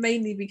 but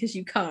mainly because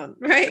you can't,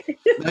 right?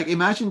 Like,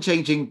 imagine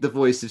changing the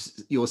voice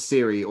of your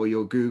Siri or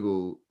your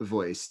Google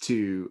voice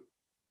to,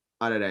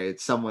 I don't know,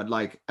 someone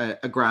like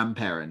a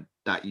grandparent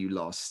that you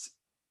lost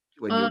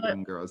when you were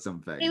younger or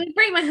something. It would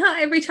break my heart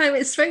every time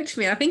it spoke to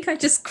me. I think I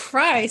just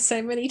cry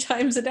so many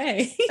times a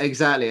day.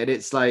 Exactly. And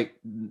it's like,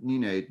 you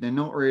know, they're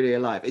not really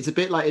alive. It's a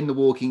bit like in The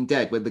Walking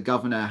Dead, where the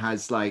governor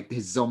has like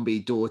his zombie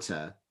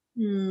daughter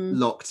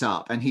locked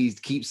up and he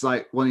keeps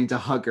like wanting to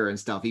hug her and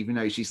stuff, even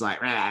though she's like,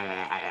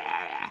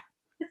 yeah.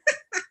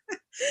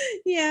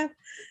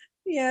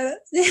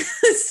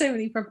 There's so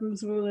many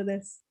problems with all of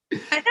this. I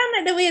found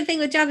like the weird thing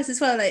with Jarvis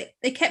as well, like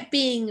they kept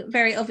being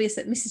very obvious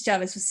that Mrs.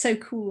 Jarvis was so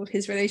cool with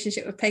his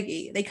relationship with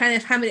Peggy. They kind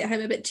of hammered it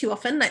home a bit too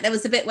often. Like there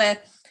was a bit where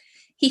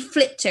he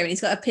flipped her and he's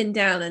got her pinned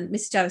down and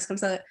Mrs. Jarvis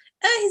comes out,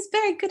 oh, he's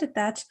very good at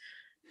that.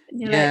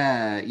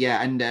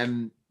 Yeah.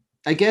 And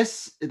I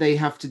guess they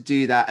have to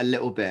do that a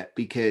little bit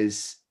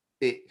because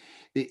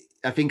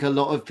I think a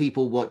lot of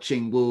people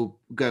watching will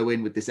go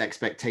in with this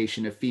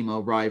expectation of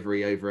female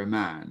rivalry over a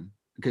man,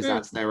 because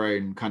that's their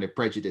own kind of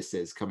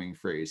prejudices coming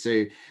through.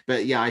 So,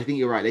 but yeah, I think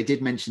you're right. They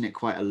did mention it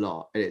quite a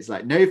lot. And it's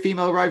like, no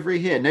female rivalry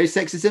here, no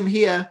sexism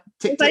here.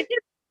 Like,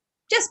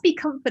 just be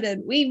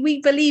confident.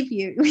 We believe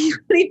you. We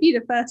believe you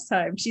the first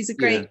time. She's a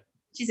great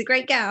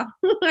gal.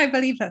 I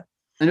believe her.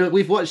 And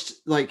we've watched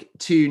like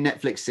 2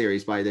 Netflix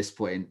series by this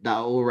point that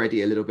are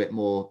already a little bit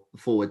more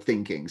forward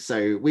thinking.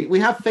 So we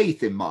have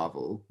faith in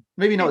Marvel.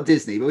 Maybe not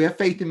Disney, but we have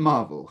faith in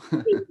Marvel.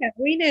 Yeah,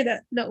 we know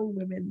that not all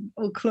women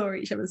will claw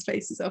each other's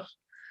faces off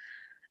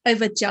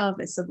over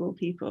Jarvis of all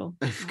people.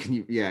 Can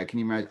you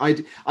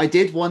imagine? I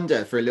did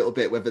wonder for a little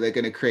bit whether they're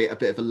going to create a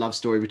bit of a love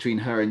story between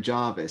her and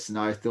Jarvis, and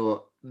I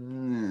thought, I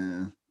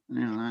don't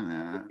like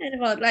that.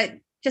 Well,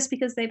 like just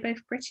because they're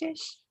both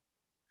British.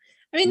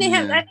 I mean, I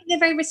Yeah. think they're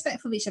very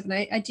respectful of each other,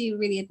 and I do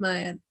really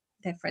admire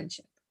their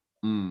friendship.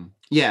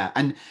 Yeah,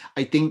 and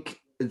I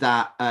think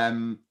that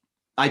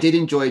I did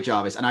enjoy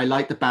Jarvis, and I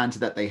like the banter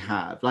that they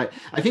have. Like,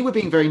 I think we're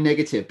being very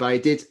negative, but I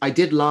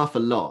did laugh a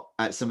lot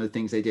at some of the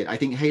things they did. I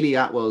think Hayley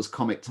Atwell's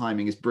comic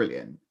timing is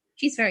brilliant.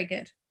 She's very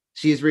good.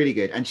 She is really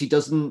good, and she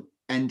doesn't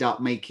end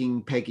up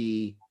making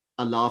Peggy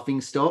a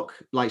laughing stock.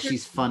 Like,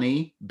 she's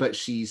funny, but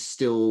she's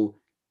still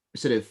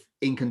sort of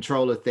in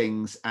control of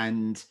things,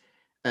 and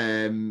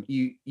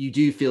you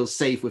do feel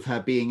safe with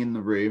her being in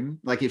the room.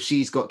 Like, if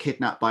she's got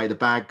kidnapped by the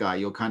bad guy,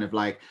 you're kind of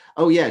like,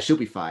 oh yeah, she'll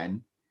be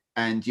fine,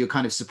 and you're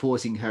kind of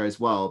supporting her as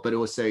well, but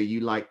also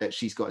you like that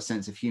she's got a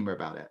sense of humor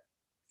about it.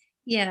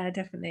 Yeah,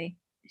 definitely.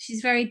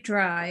 She's very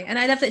dry, and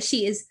I love that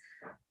she is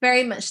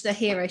very much the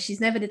hero.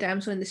 She's never the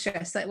damsel in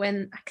distress. Like,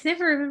 when I can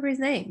never remember his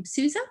name,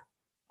 Sousa.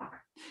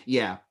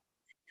 Yeah,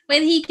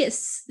 when he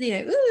gets, I'm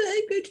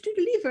going to do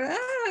the lever.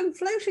 I'm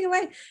floating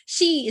away.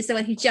 She is the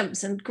one who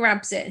jumps and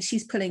grabs it, and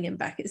she's pulling him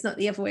back. It's not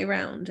the other way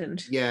around.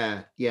 And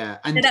yeah,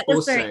 and that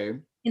was also very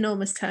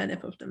enormous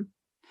turnip of them.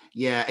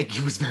 Yeah, it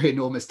was very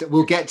enormous.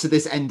 We'll get to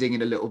this ending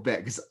in a little bit,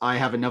 because I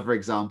have another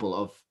example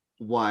of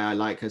why I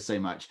like her so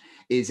much.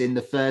 Is in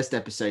the first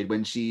episode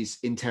when she's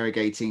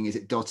interrogating, is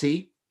it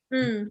Dottie?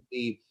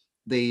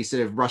 The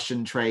sort of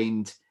Russian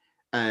trained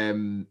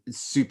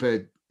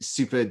super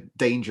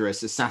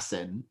dangerous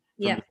assassin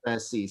from the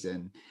first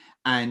season,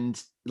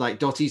 and like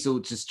Dottie's all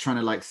just trying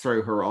to like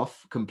throw her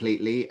off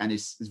completely, and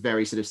is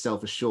very sort of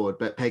self-assured,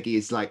 but Peggy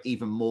is like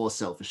even more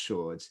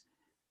self-assured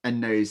and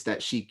knows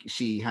that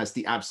she has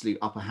the absolute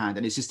upper hand,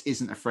 and it just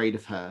isn't afraid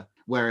of her,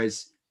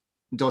 whereas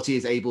Dottie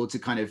is able to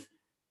kind of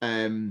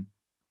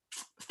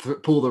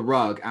pull the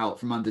rug out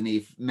from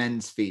underneath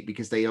men's feet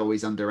because they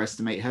always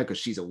underestimate her because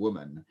she's a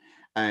woman.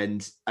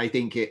 And I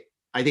think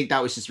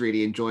that was just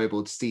really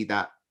enjoyable to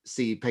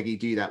see Peggy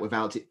do that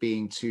without it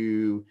being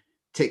too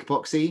tick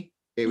boxy.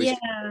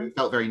 It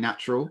felt very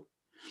natural.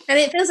 And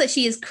it feels like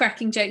she is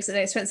cracking jokes at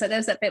no expense. Like, there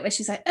was that bit where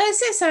she's like, "Oh,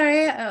 so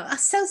sorry. Oh, I'm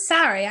so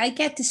sorry. I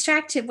get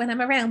distracted when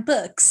I'm around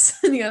books."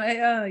 And you're like,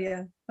 "Oh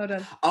yeah, hold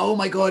on." Oh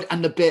my god!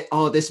 And the bit,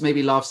 this made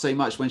me laugh so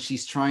much when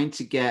she's trying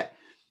to get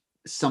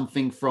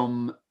something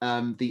from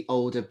the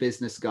older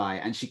business guy,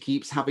 and she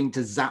keeps having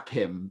to zap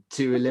him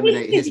to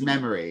eliminate his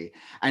memory,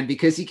 and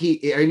because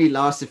it only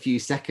lasts a few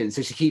seconds,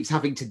 so she keeps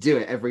having to do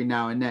it every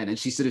now and then, and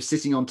she's sort of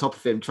sitting on top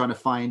of him trying to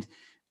find,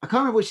 I can't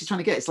remember what she's trying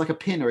to get. It's like a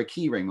pin or a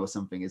key ring or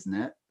something, isn't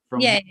it?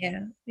 Yeah.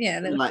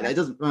 Like that. It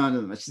doesn't. I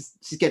don't know. She's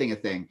getting a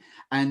thing,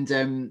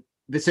 and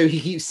but so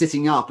he keeps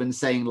sitting up and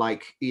saying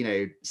like,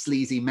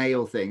 sleazy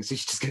male things. So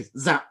she just goes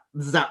zap,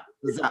 zap,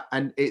 zap,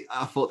 and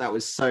I thought that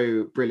was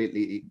so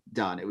brilliantly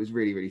done. It was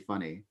really, really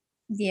funny.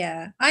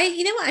 Yeah,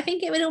 you know what? I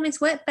think it would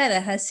almost work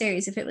better, her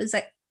series, if it was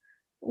like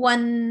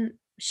one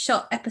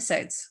shot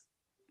episodes.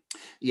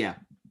 Yeah.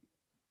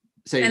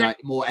 So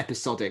like more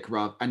episodic,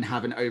 and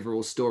have an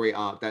overall story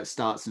arc that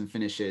starts and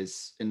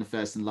finishes in the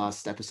first and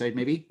last episode,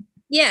 maybe.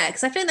 Yeah,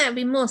 because I think that would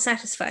be more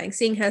satisfying,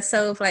 seeing her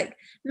solve like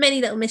many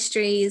little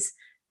mysteries,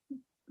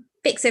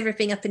 fix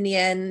everything up in the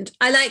end.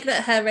 I like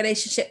that her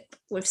relationship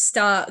with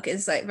Stark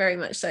is like very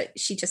much like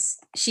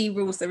she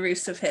rules the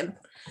roost of him.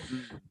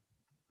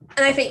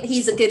 And I think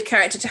he's a good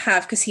character to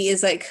have because he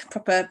is like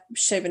proper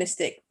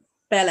chauvinistic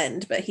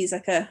bellend, but he's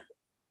like I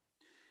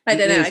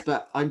don't know.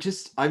 But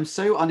I'm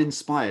so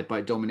uninspired by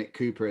Dominic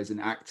Cooper as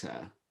an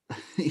actor.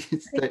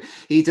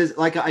 He does,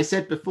 like I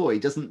said before, he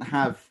doesn't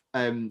have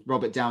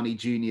Robert Downey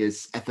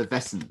Jr.'s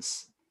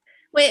effervescence.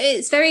 Wait,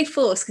 it's very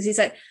forced because he's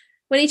like,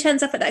 when he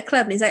turns up at that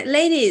club and he's like,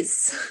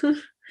 "Ladies,"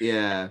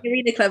 yeah,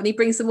 arena club, and he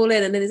brings them all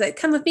in, and then he's like,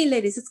 "Come with me,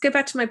 ladies, let's go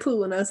back to my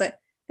pool." And I was like,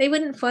 they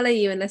wouldn't follow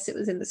you unless it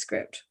was in the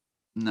script.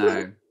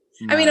 No.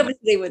 I mean,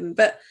 obviously they wouldn't,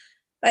 but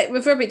like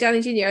with Robert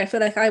Downey Jr., I feel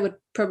like I would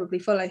probably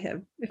follow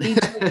him if he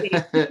told me.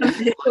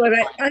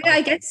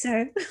 I guess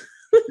so.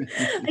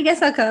 I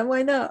guess I'll come.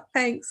 Why not?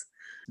 Thanks.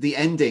 The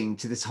ending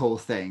to this whole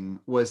thing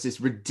was this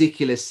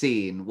ridiculous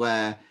scene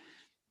where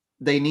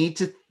they need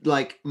to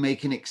like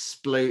make an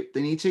explode.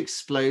 They need to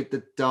explode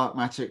the dark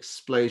matter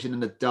explosion,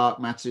 and the dark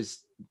matter is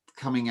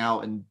coming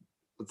out and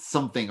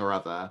something or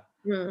other.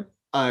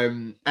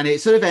 And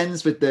it sort of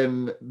ends with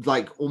them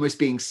like almost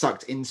being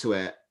sucked into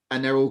it,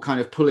 and they're all kind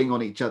of pulling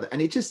on each other,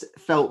 and it just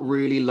felt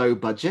really low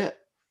budget.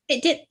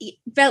 It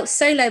felt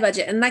so low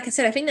budget, and like I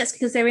said, I think that's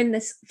because they're in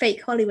this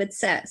fake Hollywood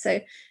set, so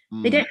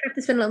they don't have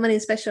to spend a lot of money on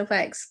special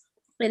effects.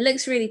 It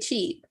looks really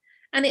cheap,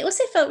 and it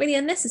also felt really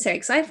unnecessary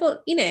because I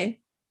thought,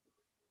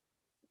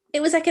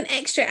 it was like an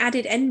extra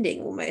added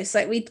ending almost.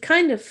 Like we'd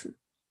kind of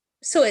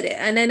sorted it,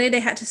 and I know they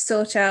had to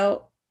sort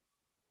out.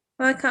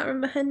 I can't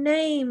remember her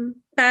name.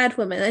 Bad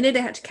woman. I know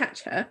they had to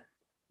catch her.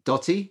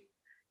 Dottie?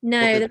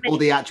 No, or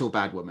the actual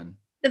bad woman.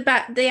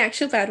 The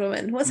actual bad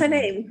woman. What's her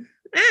name?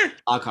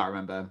 I can't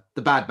remember.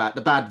 The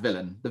bad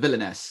villain, the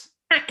villainess.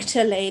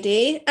 Actor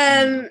lady.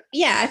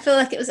 Yeah, I feel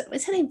like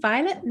was her name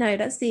Violet? No,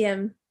 that's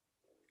the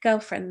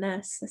girlfriend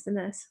nurse. That's the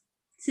nurse.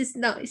 This is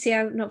not. See,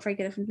 I'm not very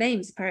good at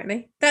names.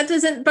 Apparently, that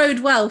doesn't bode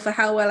well for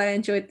how well I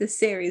enjoyed this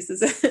series,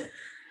 does it?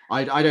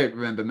 I don't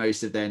remember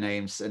most of their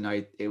names, and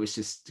it was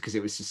just because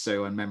it was just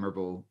so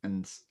unmemorable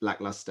and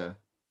lackluster.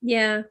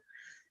 Yeah.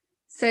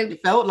 So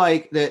It felt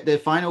like the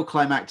final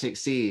climactic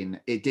scene,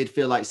 it did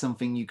feel like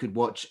something you could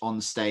watch on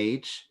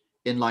stage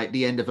in like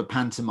the end of a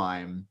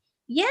pantomime.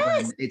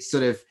 yes, When it's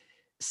sort of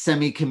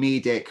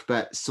semi-comedic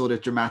but sort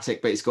of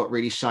dramatic, but it's got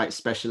really shite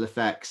special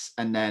effects,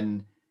 and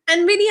then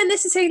and really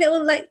unnecessary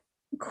little like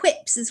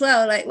quips as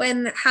well. Like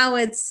when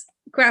Howard's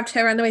grabbed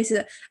her around the waist,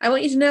 I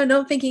want you to know,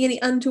 not thinking any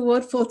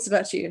untoward thoughts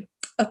about you,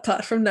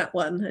 apart from that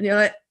one. And you're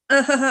like,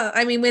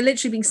 I mean, we're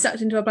literally being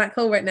sucked into a black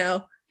hole right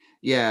now.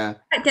 yeah,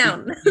 Back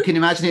down. you can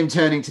imagine him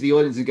turning to the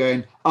audience and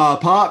going,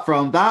 apart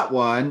from that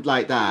one,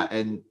 like that.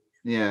 And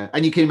yeah,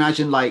 and you can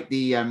imagine like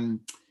the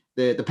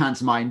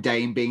pantomime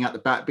dame being at the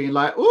back being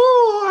like,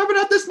 oh, I haven't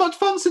had this much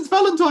fun since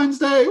Valentine's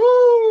Day.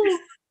 Woo!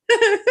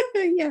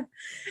 Yeah.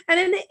 And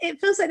then it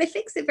feels like they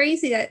fixed it very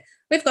easy. Like,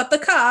 we've got the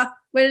car,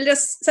 we'll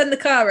just send the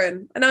car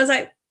in. And I was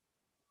like,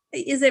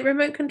 is it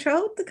remote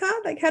controlled, the car?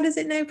 Like, how does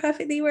it know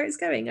perfectly where it's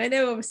going? I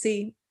know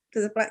obviously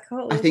there's a black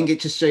hole. I think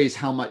it just shows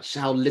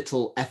how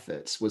little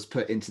effort was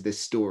put into this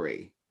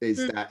story.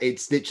 Is that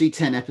it's literally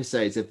 10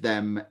 episodes of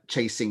them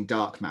chasing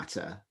dark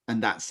matter,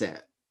 and that's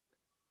it.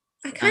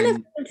 I kind of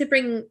want to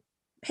bring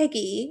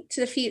Peggy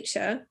to the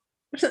future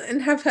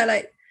and have her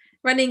like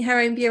running her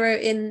own bureau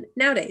in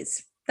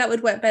nowadays. That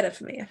would work better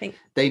for me, I think.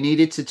 They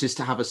needed to just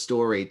have a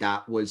story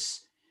that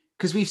was,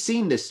 because we've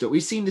seen this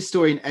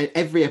story in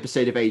every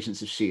episode of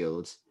Agents of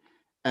S.H.I.E.L.D.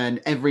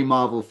 and every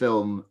Marvel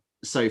film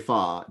so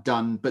far,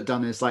 done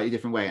in a slightly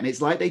different way. And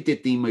it's like they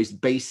did the most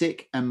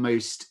basic and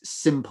most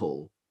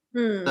simple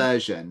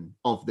version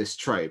of this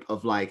trope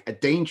of like a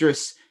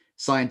dangerous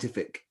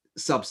scientific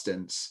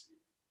substance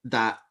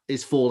that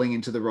is falling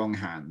into the wrong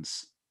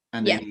hands,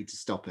 and they need to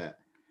stop it.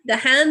 The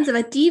hands of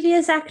a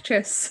devious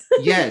actress.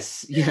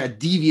 Yes, yeah,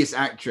 devious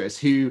actress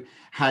who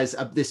has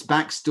this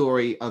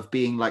backstory of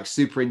being like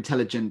super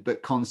intelligent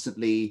but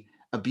constantly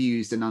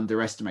abused and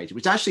underestimated,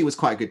 which actually was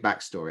quite a good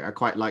backstory. I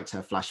quite liked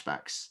her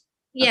flashbacks.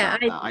 Yeah,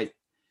 I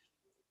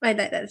like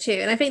that too.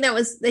 And I think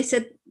they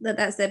said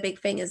that's their big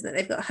thing, isn't it?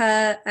 They've got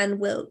her and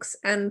Wilkes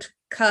and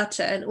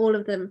Carter, and all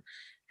of them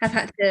have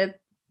had to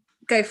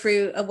go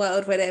through a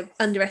world where they're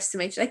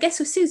underestimated. I guess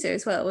with Sousa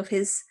as well, with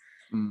his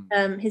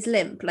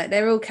limp. Like,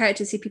 they're all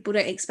characters who people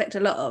don't expect a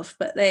lot of,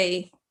 but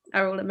they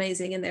are all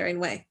amazing in their own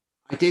way.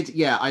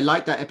 I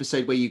like that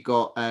episode where you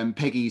got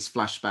Peggy's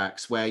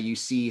flashbacks, where you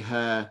see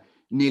her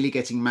nearly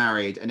getting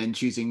married and then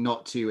choosing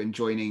not to, and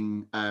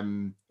joining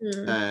the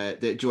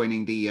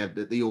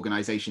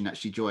organization that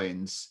she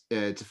joins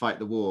to fight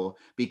the war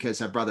because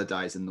her brother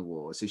dies in the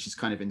war. So she's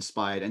kind of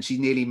inspired, and she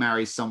nearly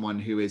marries someone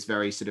who is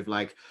very sort of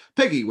like,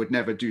 Peggy would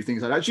never do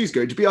things like that, she's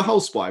going to be a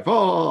housewife,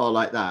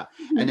 like that.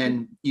 And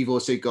then you've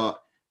also got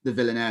the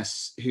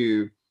villainess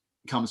who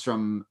comes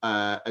from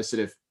a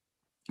sort of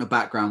a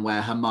background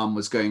where her mum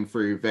was going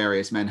through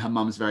various men. Her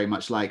mum's very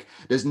much like,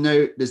 there's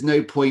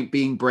no point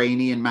being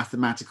brainy and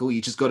mathematical,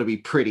 you just got to be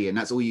pretty, and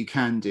that's all you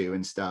can do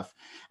and stuff.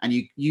 And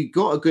you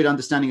got a good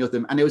understanding of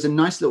them, and there was a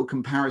nice little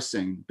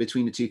comparison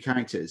between the two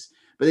characters,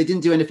 but they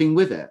didn't do anything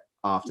with it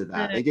after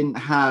that. They didn't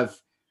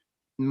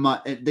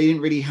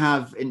really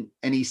have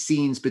any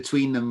scenes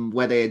between them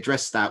where they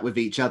addressed that with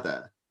each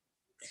other.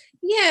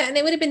 Yeah, and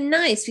it would have been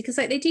nice because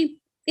like they do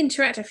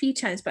interact a few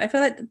times, but I feel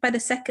like by the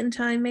second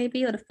time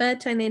maybe, or the third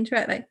time they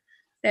interact, like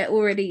they're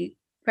already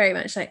very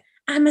much like,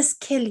 I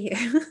must kill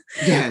you.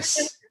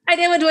 Yes. I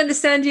don't want to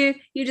understand you,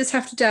 you just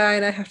have to die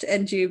and I have to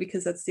end you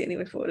because that's the only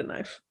way forward in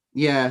life.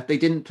 Yeah, they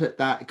didn't put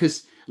that,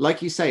 because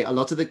like you say, a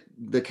lot of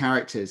the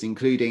characters,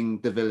 including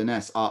the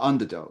villainess, are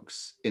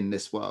underdogs in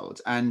this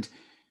world. And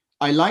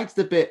I liked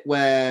the bit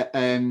where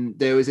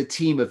there was a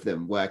team of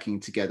them working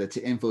together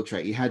to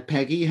infiltrate. You had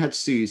Peggy, you had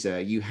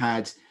Sousa, you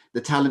had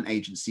the talent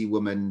agency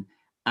woman,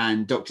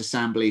 and Dr.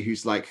 Sambly,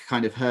 who's like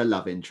kind of her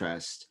love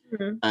interest.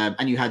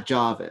 And you had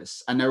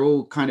Jarvis, and they're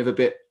all kind of a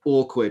bit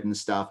awkward and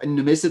stuff. And in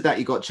the midst of that,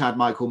 you got Chad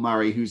Michael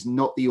Murray, who's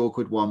not the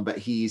awkward one, but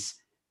he's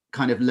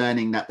kind of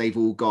learning that they've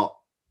all got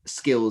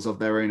skills of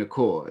their own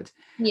accord.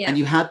 Yeah. And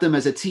you had them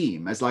as a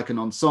team, as like an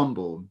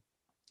ensemble.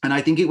 And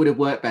I think it would have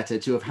worked better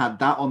to have had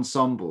that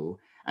ensemble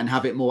and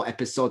have it more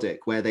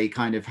episodic, where they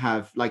kind of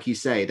have, like you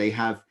say, they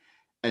have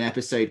an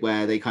episode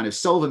where they kind of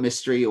solve a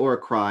mystery or a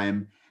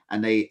crime,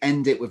 and they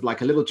end it with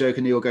like a little joke,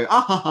 and they all go, ah,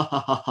 ha, ha, ha,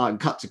 ha, ha, and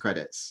cut to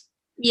credits.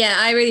 Yeah,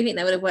 I really think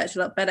that would have worked a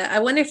lot better. I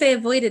wonder if they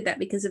avoided that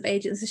because of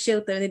Agents of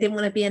S.H.I.E.L.D., though. They didn't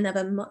want to be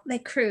another motley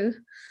crew.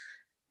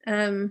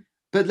 But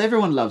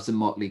everyone loves a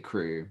motley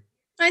crew.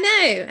 I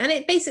know. And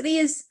it basically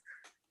is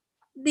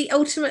the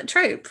ultimate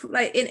trope,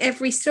 like in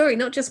every story,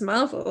 not just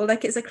Marvel.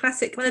 Like, it's a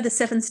classic, one of the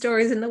 7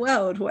 stories in the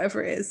world,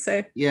 whatever it is.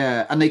 So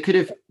yeah, and they could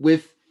have,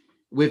 with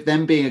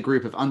them being a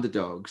group of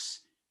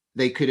underdogs,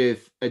 they could have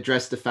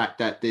addressed the fact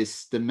that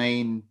the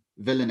main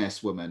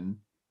villainous woman,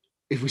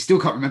 if we still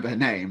can't remember her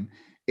name,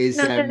 is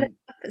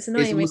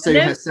also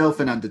herself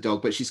an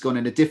underdog, but she's gone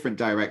in a different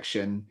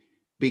direction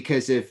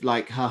because of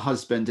like her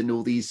husband and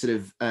all these sort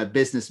of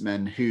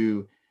businessmen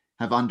who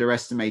have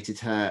underestimated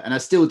her and are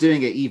still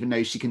doing it, even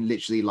though she can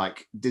literally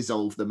like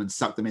dissolve them and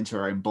suck them into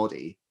her own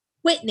body.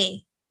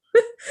 Whitney.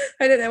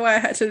 I don't know why I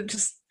had to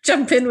just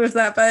jump in with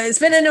that, but it's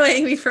been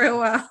annoying me for a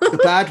while. The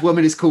bad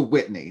woman is called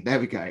Whitney. There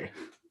we go.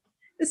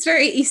 It's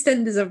very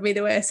EastEnders of me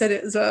the way I said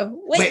it as well.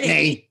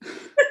 Whitney.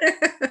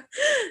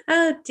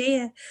 Oh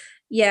dear.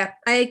 Yeah,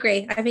 I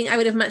agree. I think I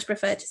would have much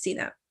preferred to see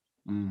that.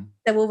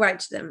 So we'll write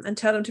to them and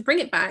tell them to bring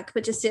it back,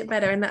 but just do it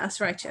better and let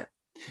us write it.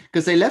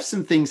 Because they left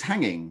some things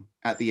hanging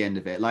at the end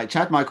of it. Like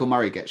Chad Michael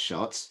Murray gets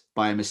shot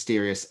by a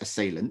mysterious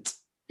assailant.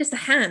 Just a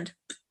hand.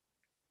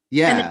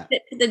 Yeah.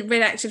 And the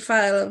redacted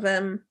file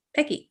of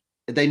Peggy.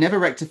 They never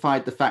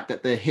rectified the fact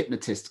that the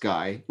hypnotist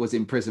guy was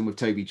in prison with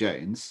Toby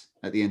Jones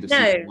at the end of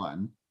season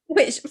 1.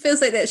 Which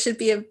feels like that should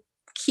be a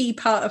key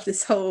part of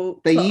this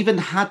whole They plot. even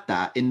had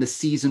that in the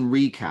season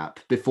recap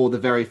before the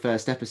very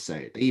first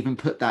episode. They even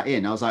put that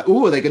in. I was like,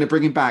 oh, are they going to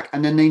bring him back?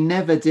 And then they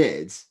never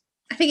did.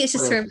 I think it's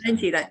just to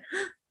remind you, like,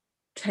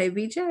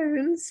 Toby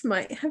Jones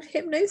might have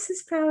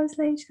hypnosis powers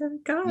later.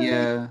 God.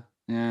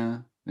 Yeah,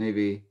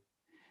 maybe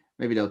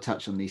they'll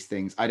touch on these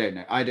things. I don't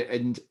know. I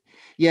think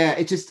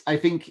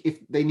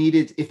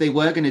if they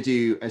were going to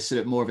do a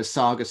sort of more of a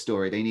saga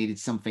story, they needed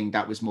something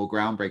that was more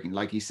groundbreaking.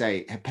 Like you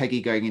say,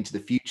 Peggy going into the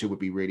future would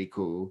be really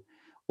cool.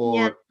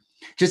 Or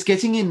just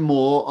getting in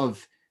more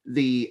of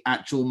the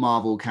actual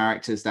Marvel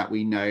characters that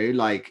we know,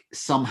 like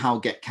somehow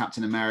get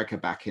Captain America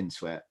back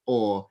into it.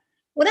 Or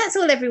well, that's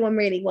all everyone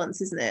really wants,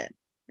 isn't it?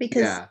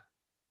 Because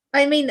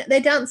I mean,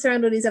 they dance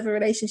around all these other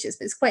relationships,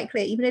 but it's quite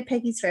clear, even though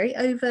Peggy's very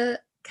over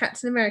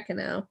Captain America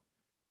now,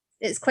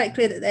 it's quite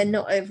clear that they're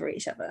not over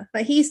each other.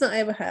 Like, he's not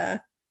over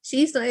her,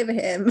 she's not over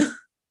him.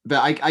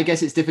 But I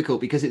guess it's difficult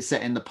because it's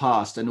set in the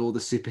past and all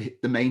the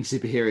main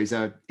superheroes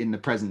are in the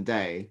present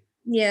day.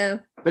 Yeah.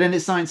 But then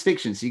it's science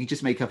fiction, so you can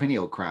just make up any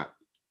old crap.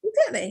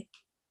 Exactly.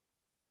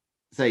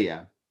 So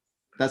yeah,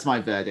 that's my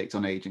verdict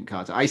on Agent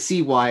Carter. I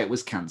see why it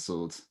was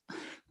cancelled.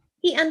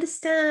 He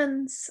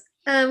understands.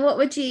 What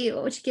would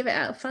you give it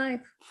out of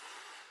 5?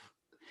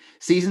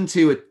 Season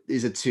 2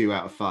 is a 2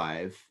 out of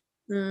 5.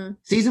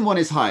 Season 1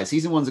 is higher.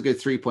 Season 1's a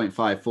good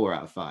 3.54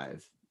 out of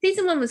 5.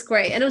 Season 1 was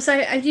great, and also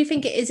I do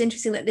think it is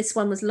interesting that this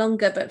one was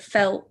longer but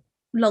felt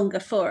longer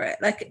for it.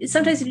 Like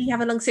sometimes if you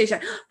have a long series,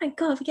 like, oh my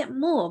god, we get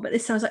more, but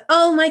this time it's like,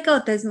 oh my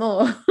god, there's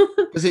more.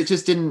 Because it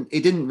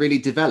didn't really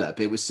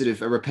develop. It was sort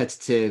of a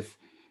repetitive.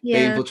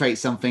 They infiltrate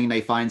something,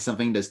 they find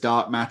something, there's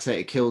dark matter,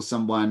 it kills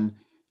someone.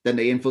 Then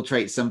they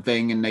infiltrate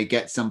something and they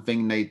get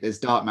something, there's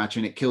dark matter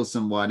and it kills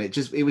someone.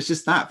 It was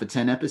just that for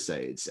 10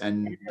 episodes,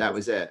 and that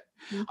was it.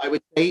 I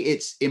would say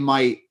it's in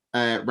my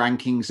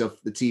rankings of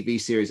the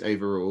TV series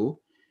overall,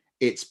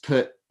 it's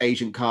put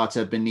Agent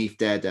Carter beneath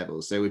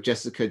Daredevil. So with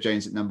Jessica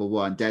Jones at number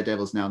 1,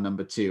 Daredevil's now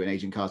number 2, and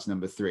Agent Carter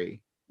number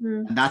 3.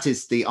 And that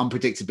is the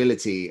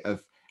unpredictability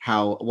of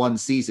how one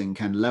season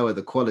can lower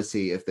the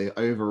quality of the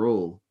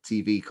overall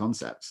TV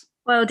concept.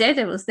 Well,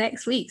 Daredevil's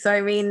next week, so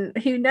I mean,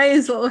 who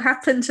knows what will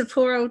happen to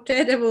poor old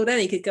Daredevil then?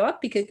 He could go up,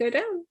 he could go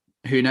down.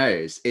 Who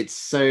knows? It's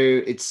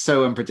so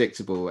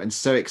unpredictable and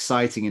so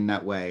exciting in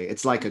that way.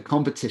 It's like a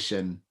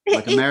competition,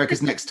 like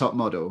America's Next Top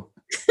Model.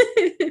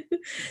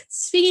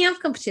 Speaking of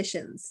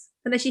competitions,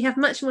 unless you have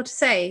much more to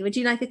say, would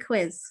you like a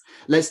quiz?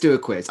 Let's do a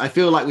quiz. I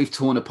feel like we've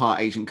torn apart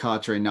Agent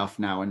Carter enough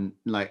now, and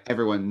like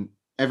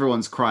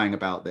everyone's crying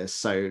about this.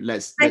 So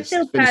let's finish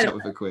up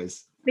with a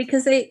quiz.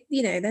 Because they're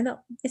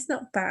not, it's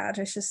not bad,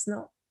 it's just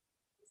not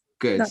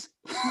good.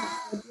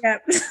 Yeah.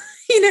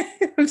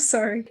 I'm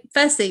sorry.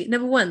 Firstly,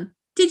 number 1,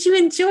 did you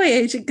enjoy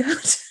Agent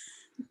Carter?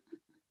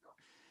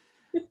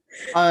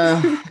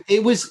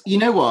 It was, you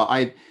know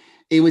what,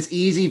 it was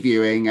easy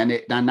viewing,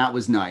 and that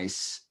was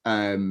nice.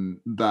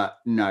 But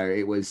no,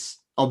 it was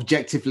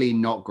objectively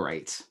not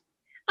great.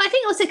 I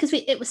think also because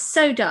it was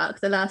so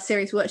dark, the last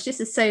series we watched. This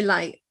is so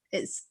light.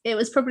 It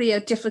was probably a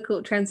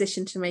difficult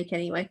transition to make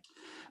anyway.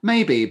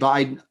 Maybe,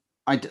 but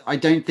I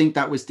don't think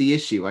that was the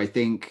issue. I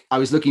think I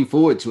was looking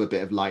forward to a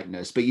bit of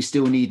lightness, but you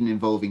still need an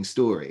involving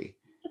story.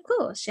 Of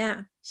course,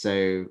 yeah.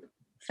 So,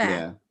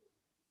 fair.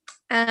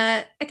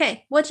 Yeah.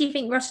 Okay, what do you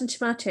think Rotten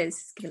Tomatoes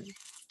is giving?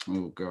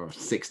 Oh gosh,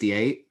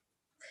 68?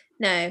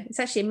 No,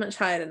 it's actually much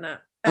higher than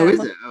that. Oh, is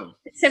it? Oh.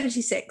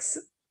 76.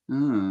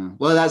 Well,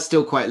 that's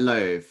still quite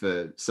low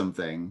for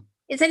something.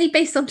 It's only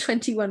based on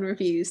 21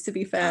 reviews, to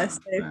be fair.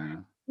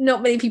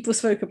 Not many people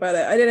spoke about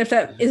it. I don't know if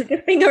that is a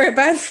good thing or a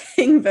bad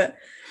thing, but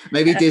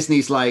maybe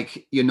Disney's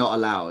like, you're not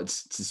allowed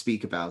to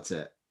speak about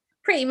it.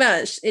 Pretty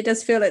much. It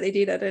does feel like they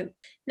do that.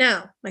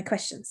 Now, my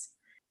questions.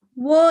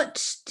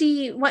 What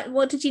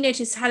did you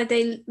notice? How did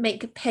they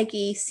make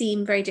Peggy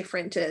seem very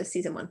different to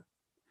season 1?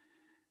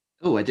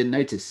 Oh, I didn't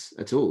notice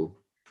at all.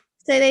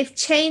 So they've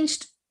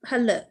changed her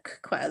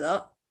look quite a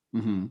lot.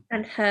 Mm-hmm.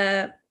 And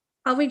her,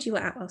 I'll read you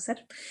what Atwell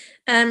said.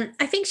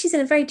 I think she's in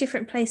a very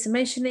different place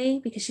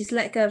emotionally because she's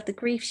let go of the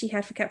grief she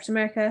had for Captain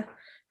America.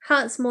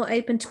 Heart's more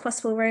open to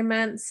possible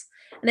romance.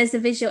 And there's the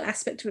visual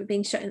aspect of it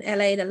being shot in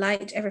LA, the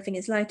light, everything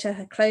is lighter.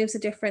 Her clothes are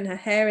different. Her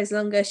hair is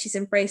longer. She's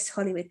embraced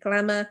Hollywood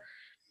glamour.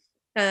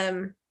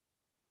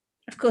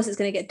 Of course, it's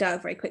going to get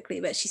dark very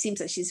quickly, but she seems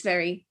like she's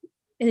very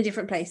in a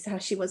different place to how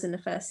she was in the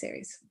first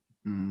series.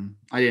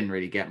 I didn't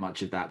really get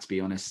much of that, to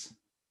be honest.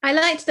 I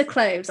liked the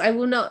clothes. I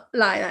will not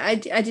lie. I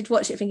did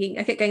watch it thinking,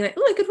 I kept going like,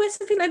 oh, I could wear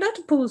something like that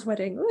to Paul's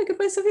wedding. Oh, I could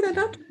wear something like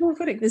that to Paul's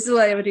wedding. This is all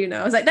I ever do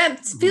now. I was like,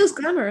 that feels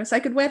glamorous. I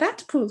could wear that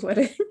to Paul's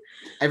wedding.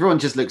 Everyone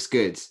just looks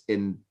good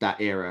in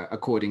that era,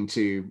 according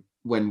to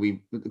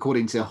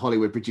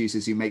Hollywood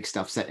producers who make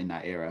stuff set in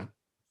that era.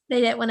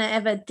 They don't want to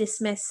ever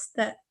dismiss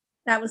that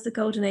was the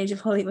golden age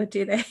of Hollywood,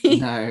 do they?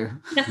 No.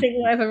 Nothing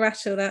will ever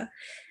rattle that.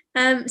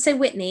 So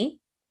Whitney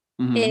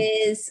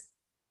is...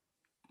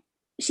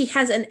 She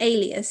has an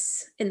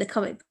alias in the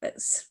comic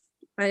books.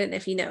 I don't know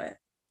if you know it.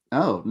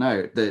 Oh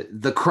no,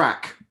 the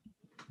crack.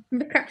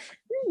 The crack.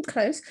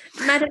 Close.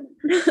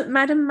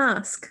 Madam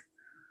Mask.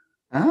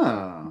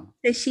 Oh.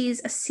 So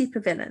she's a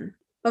supervillain.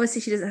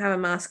 Obviously, she doesn't have a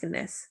mask in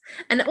this.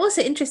 And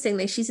also,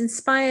 interestingly, she's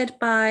inspired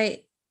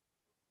by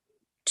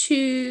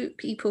 2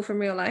 people from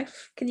real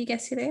life. Can you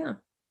guess who they are?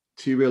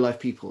 2 real life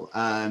people.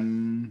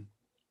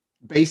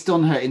 Based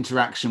on her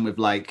interaction with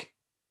like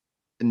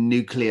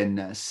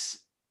nuclearness.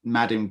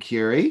 Marie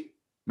Curie.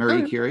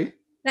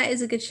 That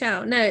is a good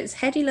shout. No, it's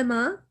Hedy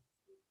Lamarr.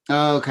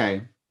 Oh,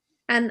 okay.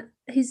 And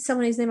he's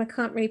someone whose name I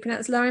can't really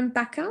pronounce. Lauren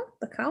Bacall.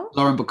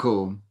 Lauren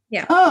Bacall.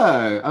 Yeah.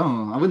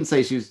 Oh, I wouldn't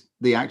say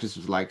the actress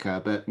was like her,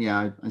 but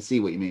yeah, I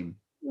see what you mean.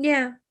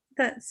 Yeah,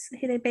 that's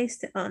who they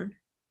based it on.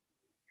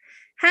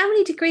 How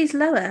many degrees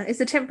lower is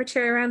the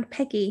temperature around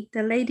Peggy,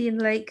 the lady in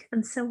the lake,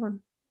 and so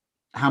on?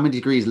 How many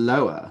degrees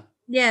lower?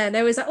 Yeah,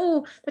 there was like,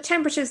 oh, the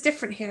temperature is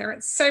different here.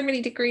 It's so many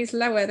degrees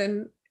lower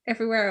than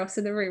everywhere else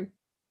in the room.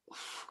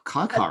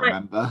 I can't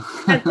remember.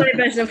 That's my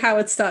version of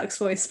Howard Stark's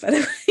voice, by the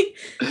way.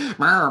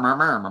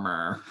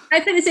 I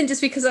put this in just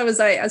because I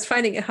was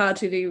finding it hard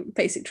to do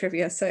basic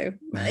trivia, so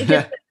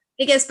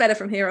it gets better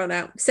from here on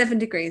out. 7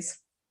 degrees.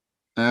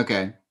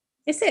 Okay.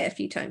 I say it a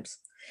few times.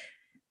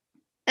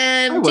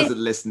 I wasn't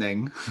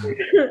listening.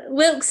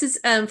 Wilkes is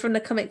from the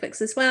comic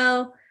books as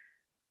well.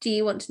 Do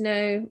you want to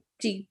know?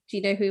 Do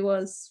you know who he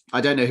was? I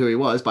don't know who he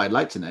was, but I'd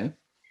like to know.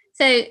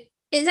 So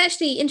it's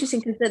actually interesting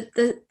because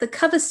the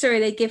cover story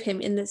they give him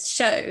in this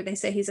show, they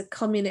say he's a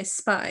communist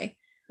spy.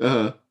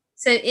 Uh-huh.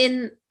 So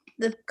in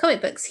the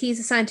comic books, he's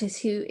a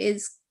scientist who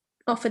is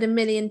offered $1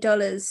 million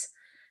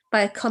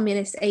by a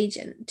communist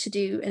agent to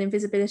do an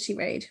invisibility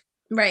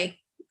ray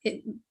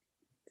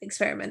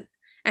experiment,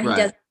 and he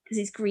does because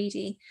he's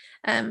greedy.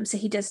 So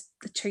he does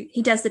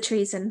the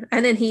treason,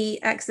 and then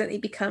he accidentally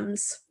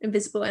becomes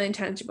invisible and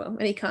intangible,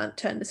 and he can't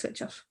turn the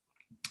switch off.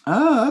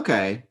 Oh,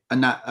 okay.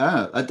 And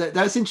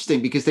that's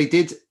interesting because they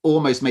did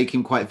almost make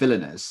him quite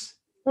villainous.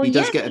 Well, he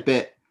does get a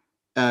bit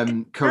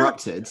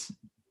corrupted.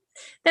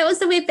 That was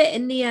the weird bit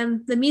in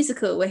the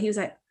musical where he was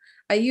like,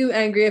 "Are you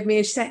angry at me?"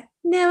 And she's like,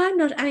 "No, I'm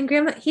not angry."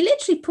 I'm like, he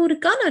literally pulled a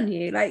gun on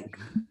you like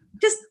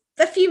just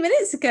a few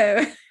minutes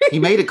ago. He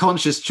made a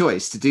conscious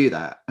choice to do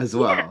that as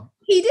well. Yeah,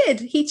 he did.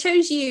 He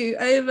chose you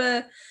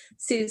over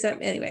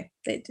Susan. Anyway,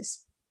 they're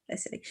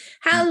silly.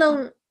 How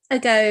long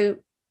ago?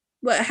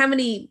 How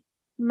many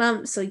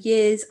months or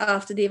years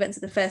after the events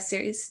of the first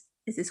series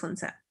is this one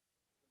set?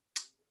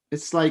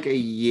 It's like a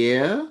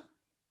year.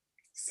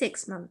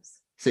 6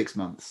 months. 6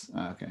 months.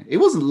 Oh, okay, it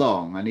wasn't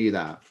long. I knew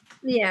that.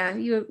 Yeah,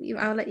 you.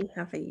 I'll let you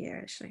have a year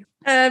actually.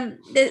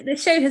 The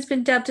show has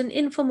been dubbed an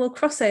informal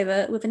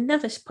crossover with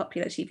another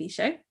popular TV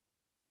show.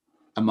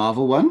 A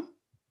Marvel one?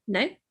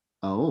 No.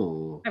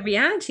 Oh. A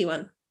reality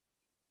one.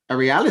 A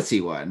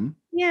reality one?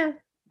 Yeah.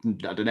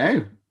 I don't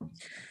know.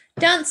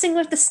 Dancing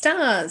with the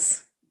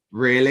Stars.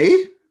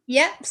 Really?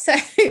 Yep. So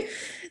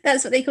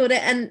that's what they called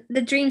it, and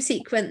the dream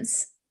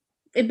sequence,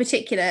 in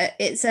particular,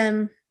 it's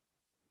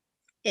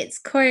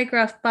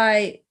choreographed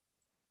by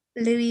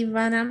Louis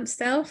Van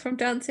Amstel from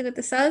Dancing with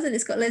the Stars, and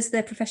it's got loads of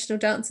their professional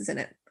dancers in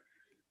it.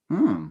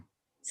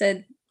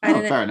 So I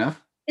don't know. Fair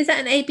enough. Is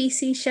that an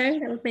ABC show?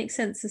 That would make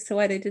sense as to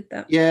why they did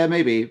that. Yeah,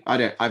 maybe.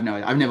 I've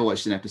never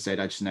watched an episode.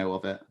 I just know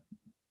of it.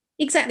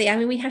 Exactly. I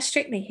mean, we have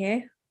Strictly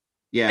here.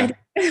 Yeah.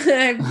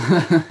 I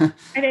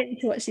don't need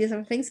to watch these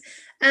other things.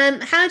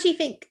 How do you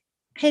think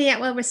Hayley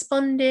Atwell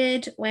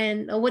responded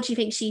or what do you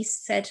think she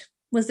said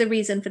was the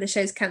reason for the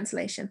show's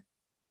cancellation?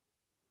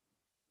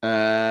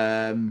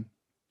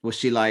 Was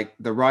she like,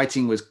 the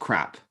writing was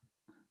crap?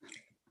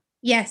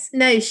 Yes.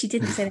 No, she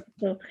didn't say that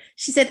at all.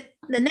 She said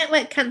the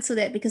network cancelled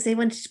it because they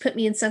wanted to put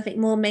me in something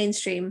more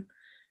mainstream.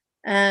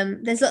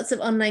 There's lots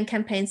of online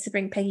campaigns to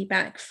bring Peggy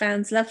back.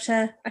 Fans loved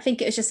her. I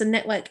think it was just a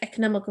network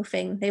economical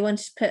thing. They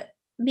wanted to put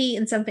me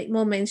in something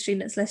more mainstream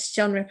that's less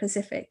genre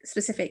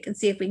specific and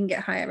see if we can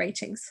get higher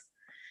ratings.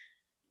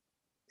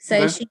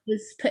 So she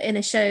was put in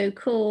a show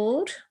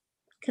called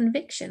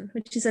Conviction,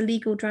 which is a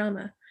legal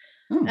drama.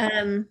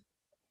 And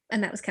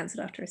that was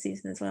cancelled after a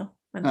season as well.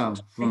 So,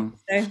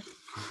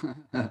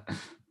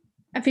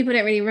 and people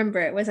don't really remember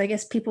it, whereas I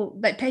guess people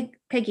like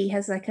Peggy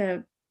has like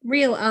a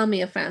real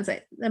army of fans.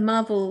 Like the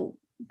Marvel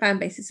fan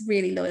base is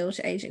really loyal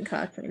to Agent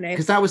Carter,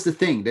 because that was the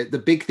thing, that the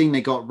big thing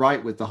they got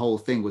right with the whole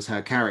thing was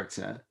her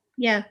character.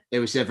 Yeah, it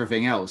was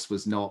everything else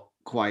was not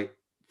quite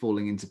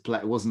falling into play.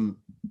 It wasn't,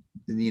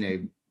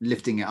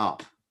 lifting it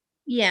up.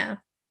 Yeah,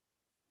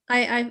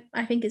 I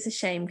think it's a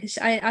shame because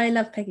I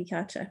love Peggy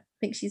Carter. I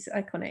think she's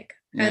iconic.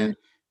 Yeah.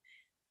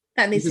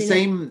 That It's needs the to be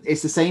same.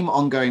 It's the same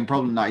ongoing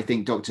problem that I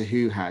think Doctor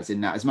Who has.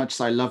 In that, as much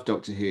as I love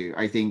Doctor Who,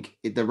 I think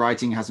the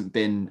writing hasn't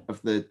been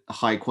of the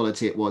high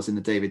quality it was in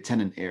the David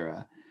Tennant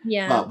era.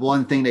 Yeah. But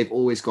one thing they've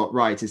always got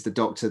right is the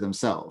Doctor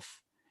themselves.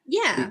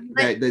 Yeah.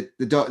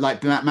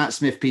 Like Matt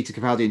Smith, Peter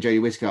Capaldi, and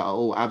Jodie Whittaker are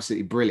all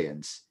absolutely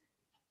brilliant.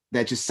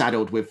 They're just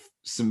saddled with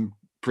some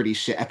pretty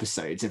shit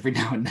episodes every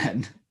now and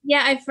then.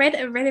 Yeah, I've read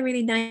a really,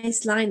 really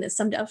nice line that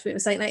summed it up for me. It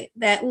was like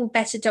they're all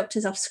better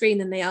doctors off screen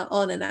than they are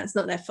on, and that's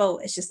not their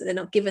fault. It's just that they're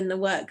not given the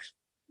work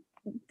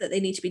that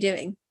they need to be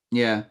doing.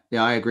 Yeah,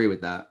 I agree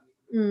with that.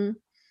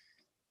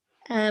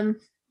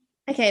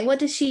 Okay, what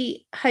does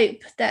she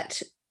hope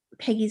that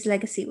Peggy's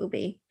legacy will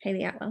be,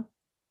 Hayley Atwell?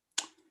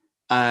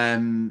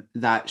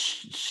 That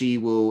she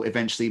will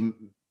eventually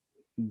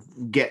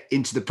get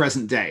into the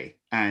present day,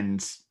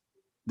 and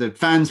the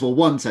fans will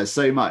want her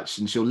so much,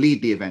 and she'll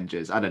lead the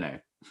Avengers. I don't know.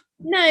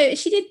 No,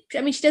 she did.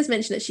 I mean, she does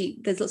mention that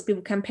there's lots of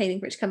people campaigning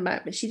for it to come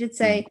back, but she did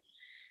say,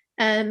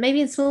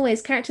 maybe in small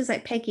ways, characters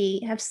like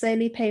Peggy have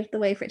slowly paved the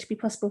way for it to be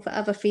possible for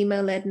other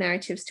female-led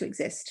narratives to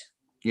exist.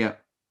 Yeah,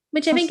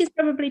 which I think is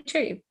probably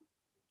true.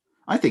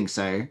 I think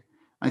so.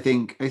 I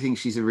think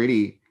she's a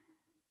really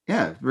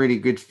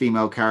good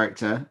female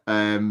character.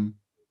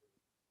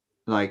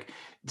 Like,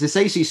 to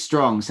say she's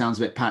strong sounds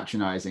a bit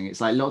patronizing.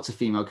 It's like lots of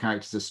female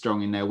characters are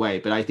strong in their way,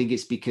 but I think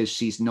it's because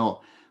she's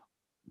not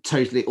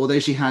totally, although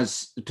she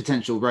has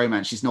potential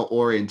romance, she's not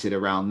oriented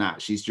around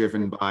that. She's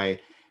driven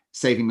by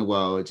saving the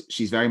world.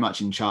 She's very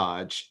much in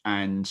charge,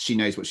 and she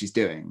knows what she's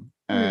doing.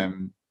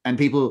 And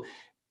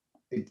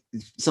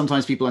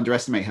sometimes people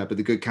underestimate her, but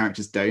the good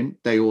characters don't.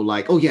 They all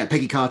like, oh yeah,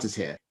 Peggy Carter's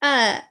here.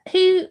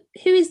 Who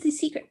is the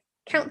secret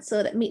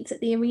council that meets at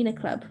the Arena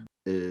Club?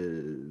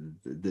 The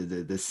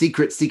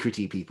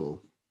secrety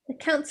people. The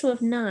Council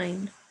of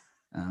Nine.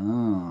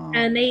 Oh.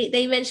 And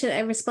they mention that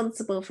they're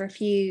responsible for a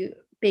few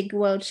big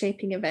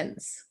world-shaping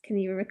events. Can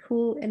you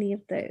recall any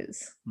of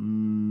those?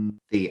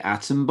 The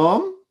atom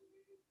bomb?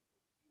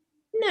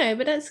 No,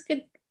 but that's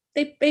good.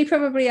 They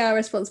probably are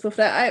responsible for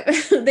that.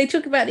 They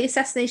talk about the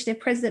assassination of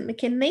President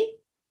McKinley.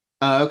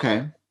 Oh,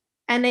 okay.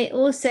 And they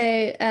also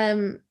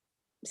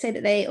say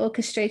that they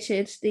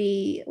orchestrated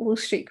the Wall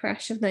Street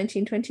crash of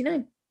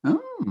 1929.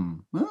 Oh,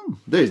 well,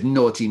 those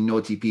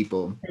naughty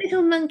people.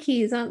 Little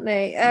monkeys, aren't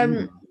they?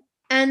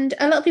 And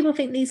a lot of people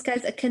think these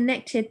guys are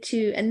connected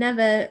to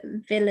another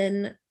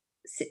villain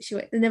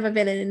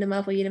in the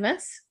Marvel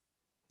Universe.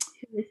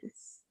 Who is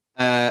this?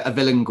 A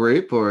villain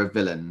group or a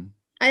villain?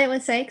 I don't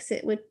want to say because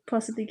it would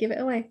possibly give it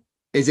away.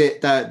 Is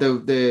it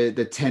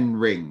the 10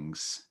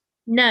 rings?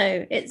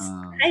 No, it's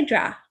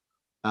Hydra.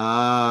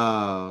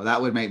 Oh,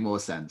 that would make more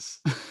sense.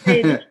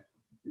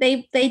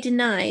 They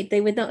denied.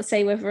 They would not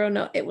say whether or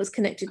not it was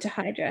connected to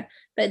Hydra,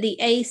 but the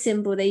A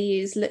symbol they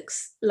use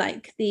looks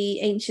like the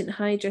ancient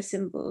Hydra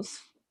symbols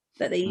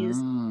that they use.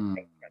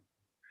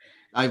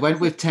 I went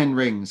with 10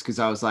 rings because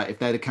I was like, if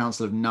they're the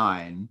Council of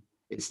 9,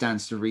 it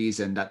stands to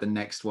reason that the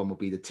next one will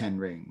be the 10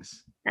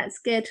 rings. That's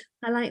good.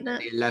 I like that.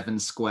 The 11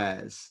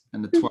 squares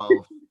and the 12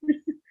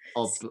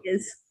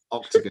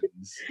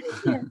 octagons.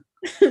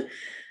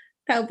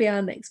 That'll be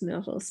our next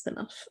Marvel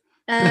spin-off.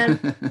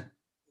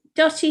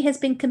 Dottie has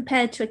been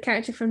compared to a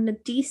character from the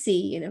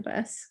DC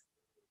universe.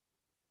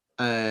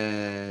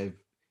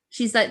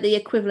 She's like the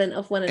equivalent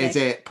of one of Is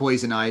it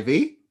Poison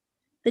Ivy?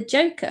 The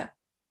Joker.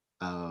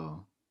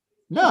 Oh.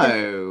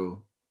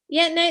 No.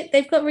 Yeah, no,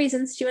 they've got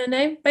reasons. Do you want to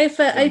know? Both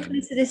are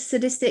openly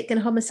sadistic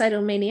and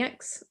homicidal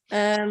maniacs.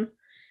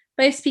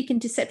 Both speak in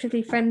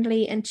deceptively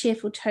friendly and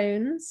cheerful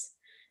tones.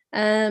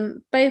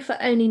 Both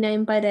are only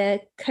known by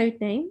their code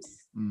names.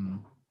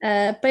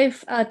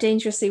 Both are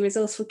dangerously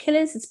resourceful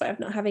killers in spite of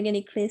not having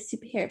any clear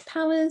superhero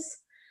powers.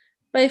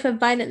 Both are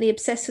violently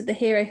obsessed with the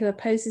hero who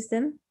opposes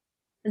them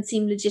and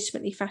seem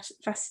legitimately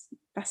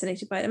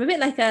fascinated by them. A bit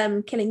like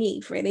Killing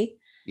Eve, really.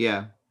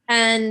 Yeah.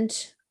 And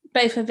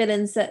both are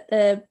villains that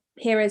the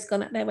hero's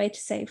gone out their way to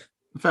save.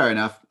 Fair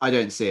enough. I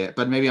don't see it,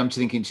 but maybe I'm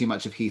thinking too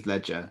much of Heath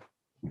Ledger.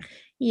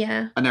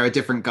 Yeah. And there are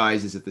different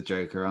guises of the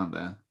Joker, aren't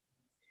there?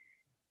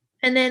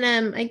 And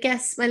then I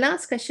guess my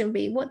last question would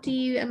be, what do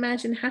you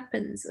imagine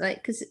happens? Like,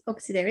 because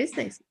obviously there is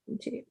no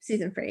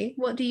season 3.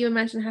 What do you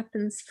imagine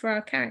happens for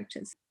our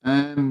characters?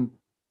 I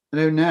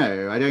don't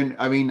know.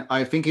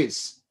 I think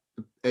it's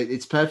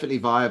perfectly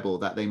viable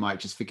that they might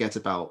just forget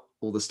about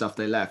all the stuff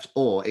they left,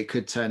 or it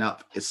could turn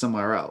up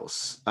somewhere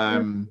else.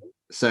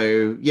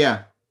 So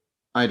yeah,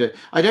 I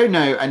don't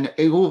know. And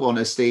in all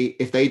honesty,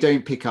 if they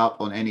don't pick up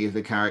on any of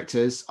the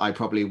characters, I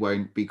probably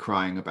won't be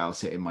crying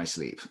about it in my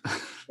sleep.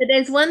 But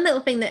there's one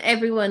little thing that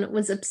everyone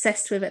was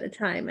obsessed with at the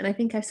time, and I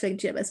think I've spoken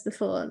to you about this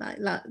before, like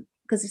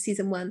because of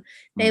season 1.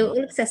 They were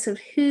all obsessed with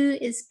who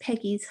is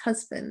Peggy's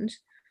husband,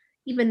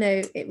 even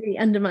though it really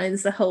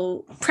undermines the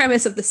whole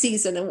premise of the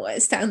season and what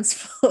it stands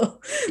for.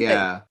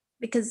 Yeah.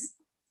 Because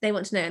they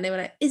want to know, and they were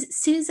like, is it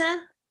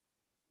Sousa?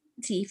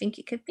 Do you think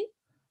it could be?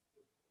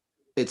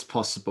 It's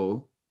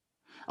possible.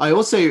 I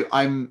would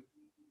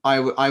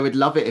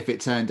love it if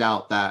it turned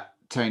out that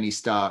Tony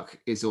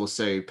Stark is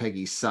also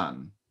Peggy's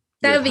son.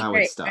 That would be Howard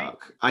great.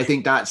 Stark. Right? I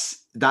think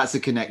that's a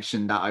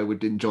connection that I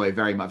would enjoy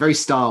very much. Very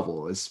Star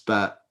Wars,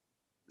 but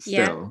still.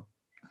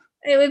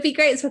 Yeah. It would be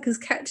great as well because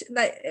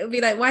it would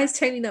be like, why has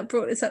Tony not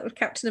brought this up with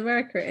Captain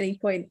America at any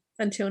point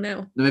until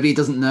now? Maybe he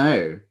doesn't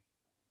know.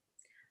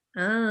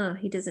 Ah,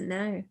 he doesn't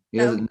know. He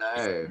doesn't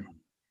know.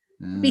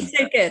 It'd be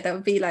so good. That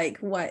would be like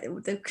what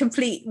the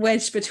complete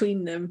wedge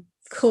between them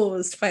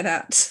caused by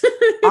that.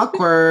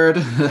 Awkward.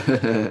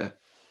 I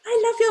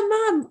love your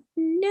mum.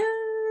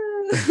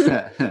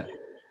 No.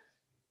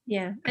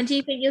 Yeah. And do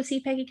you think you'll see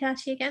Peggy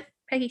Carter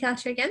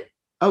again?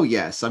 Oh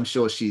yes, I'm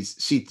sure she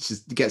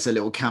just gets her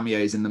little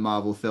cameos in the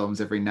Marvel films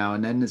every now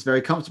and then. It's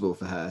very comfortable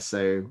for her.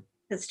 So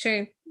that's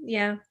true.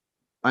 Yeah.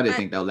 I don't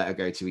think they'll let her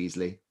go too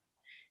easily.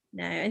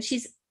 No, and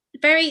she's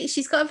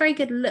got a very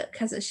good look,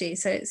 hasn't she?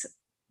 So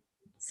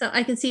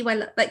I can see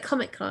why, like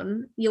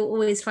Comic-Con, you'll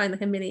always find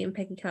like a million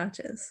Peggy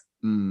Carters.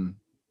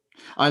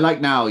 I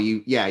like now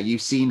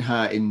you've seen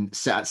her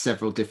at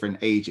several different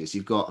ages.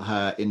 You've got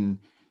her in,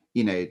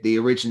 the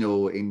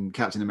original in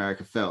Captain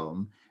America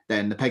film,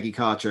 then the Peggy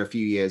Carter a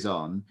few years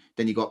on,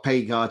 then you got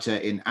Peggy Carter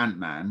in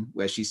Ant-Man,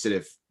 where she's sort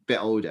of a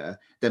bit older,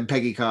 then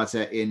Peggy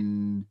Carter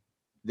in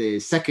the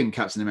second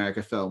Captain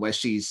America film, where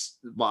she's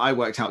I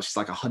worked out she's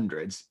like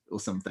 100 or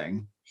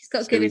something. She's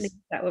got good innings,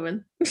 that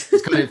woman.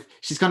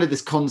 she's kind of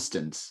this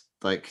constant,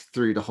 like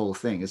through the whole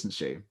thing, isn't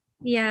she?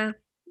 Yeah.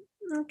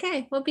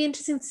 Okay. Well, it'll be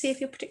interesting to see if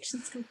your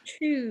predictions come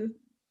true.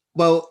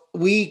 Well,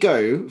 we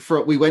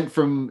went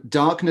from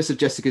darkness of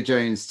Jessica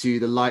Jones to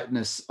the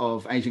lightness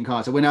of Agent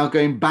Carter. We're now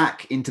going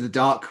back into the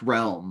dark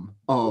realm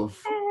of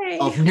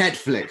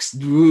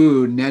Netflix.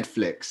 Ooh,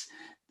 Netflix.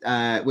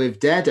 With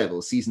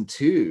Daredevil season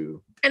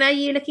 2. And are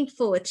you looking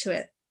forward to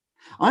it?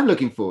 I'm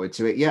looking forward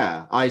to it.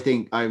 Yeah, I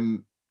think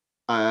I'm.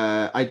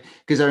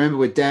 Because I remember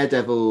with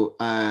Daredevil,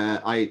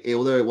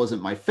 although it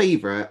wasn't my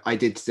favorite, I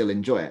did still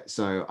enjoy it.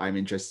 So I'm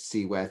interested to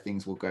see where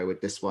things will go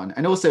with this one.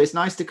 And also, it's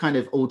nice to kind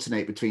of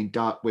alternate between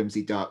dark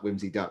whimsy, dark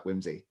whimsy, dark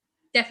whimsy.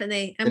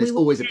 Definitely, and it's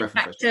always a breath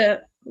of fresh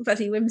air.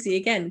 Bloody whimsy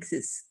again because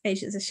it's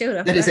Agents of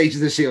S.H.I.E.L.D. Then it's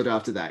Agents of S.H.I.E.L.D.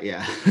 after that,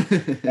 yeah.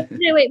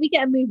 No, wait, we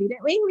get a movie,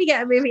 don't we? We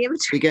get a movie in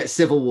between. We get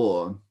Civil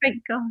War.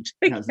 Thank God.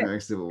 That's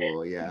American Civil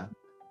War, yeah.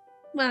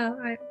 Well,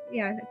 I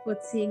look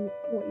forward to seeing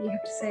what you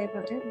have to say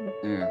about Daredevil.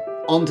 Yeah.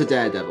 On to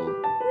Daredevil.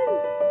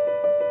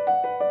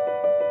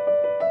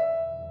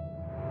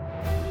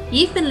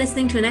 You've been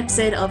listening to an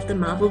episode of The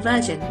Marvel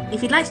Virgin.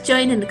 If you'd like to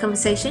join in the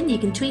conversation, you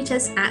can tweet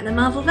us at The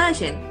Marvel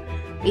Virgin.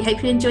 We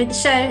hope you enjoyed the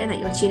show and that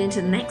you'll tune into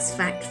the next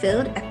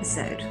fact-filled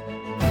episode.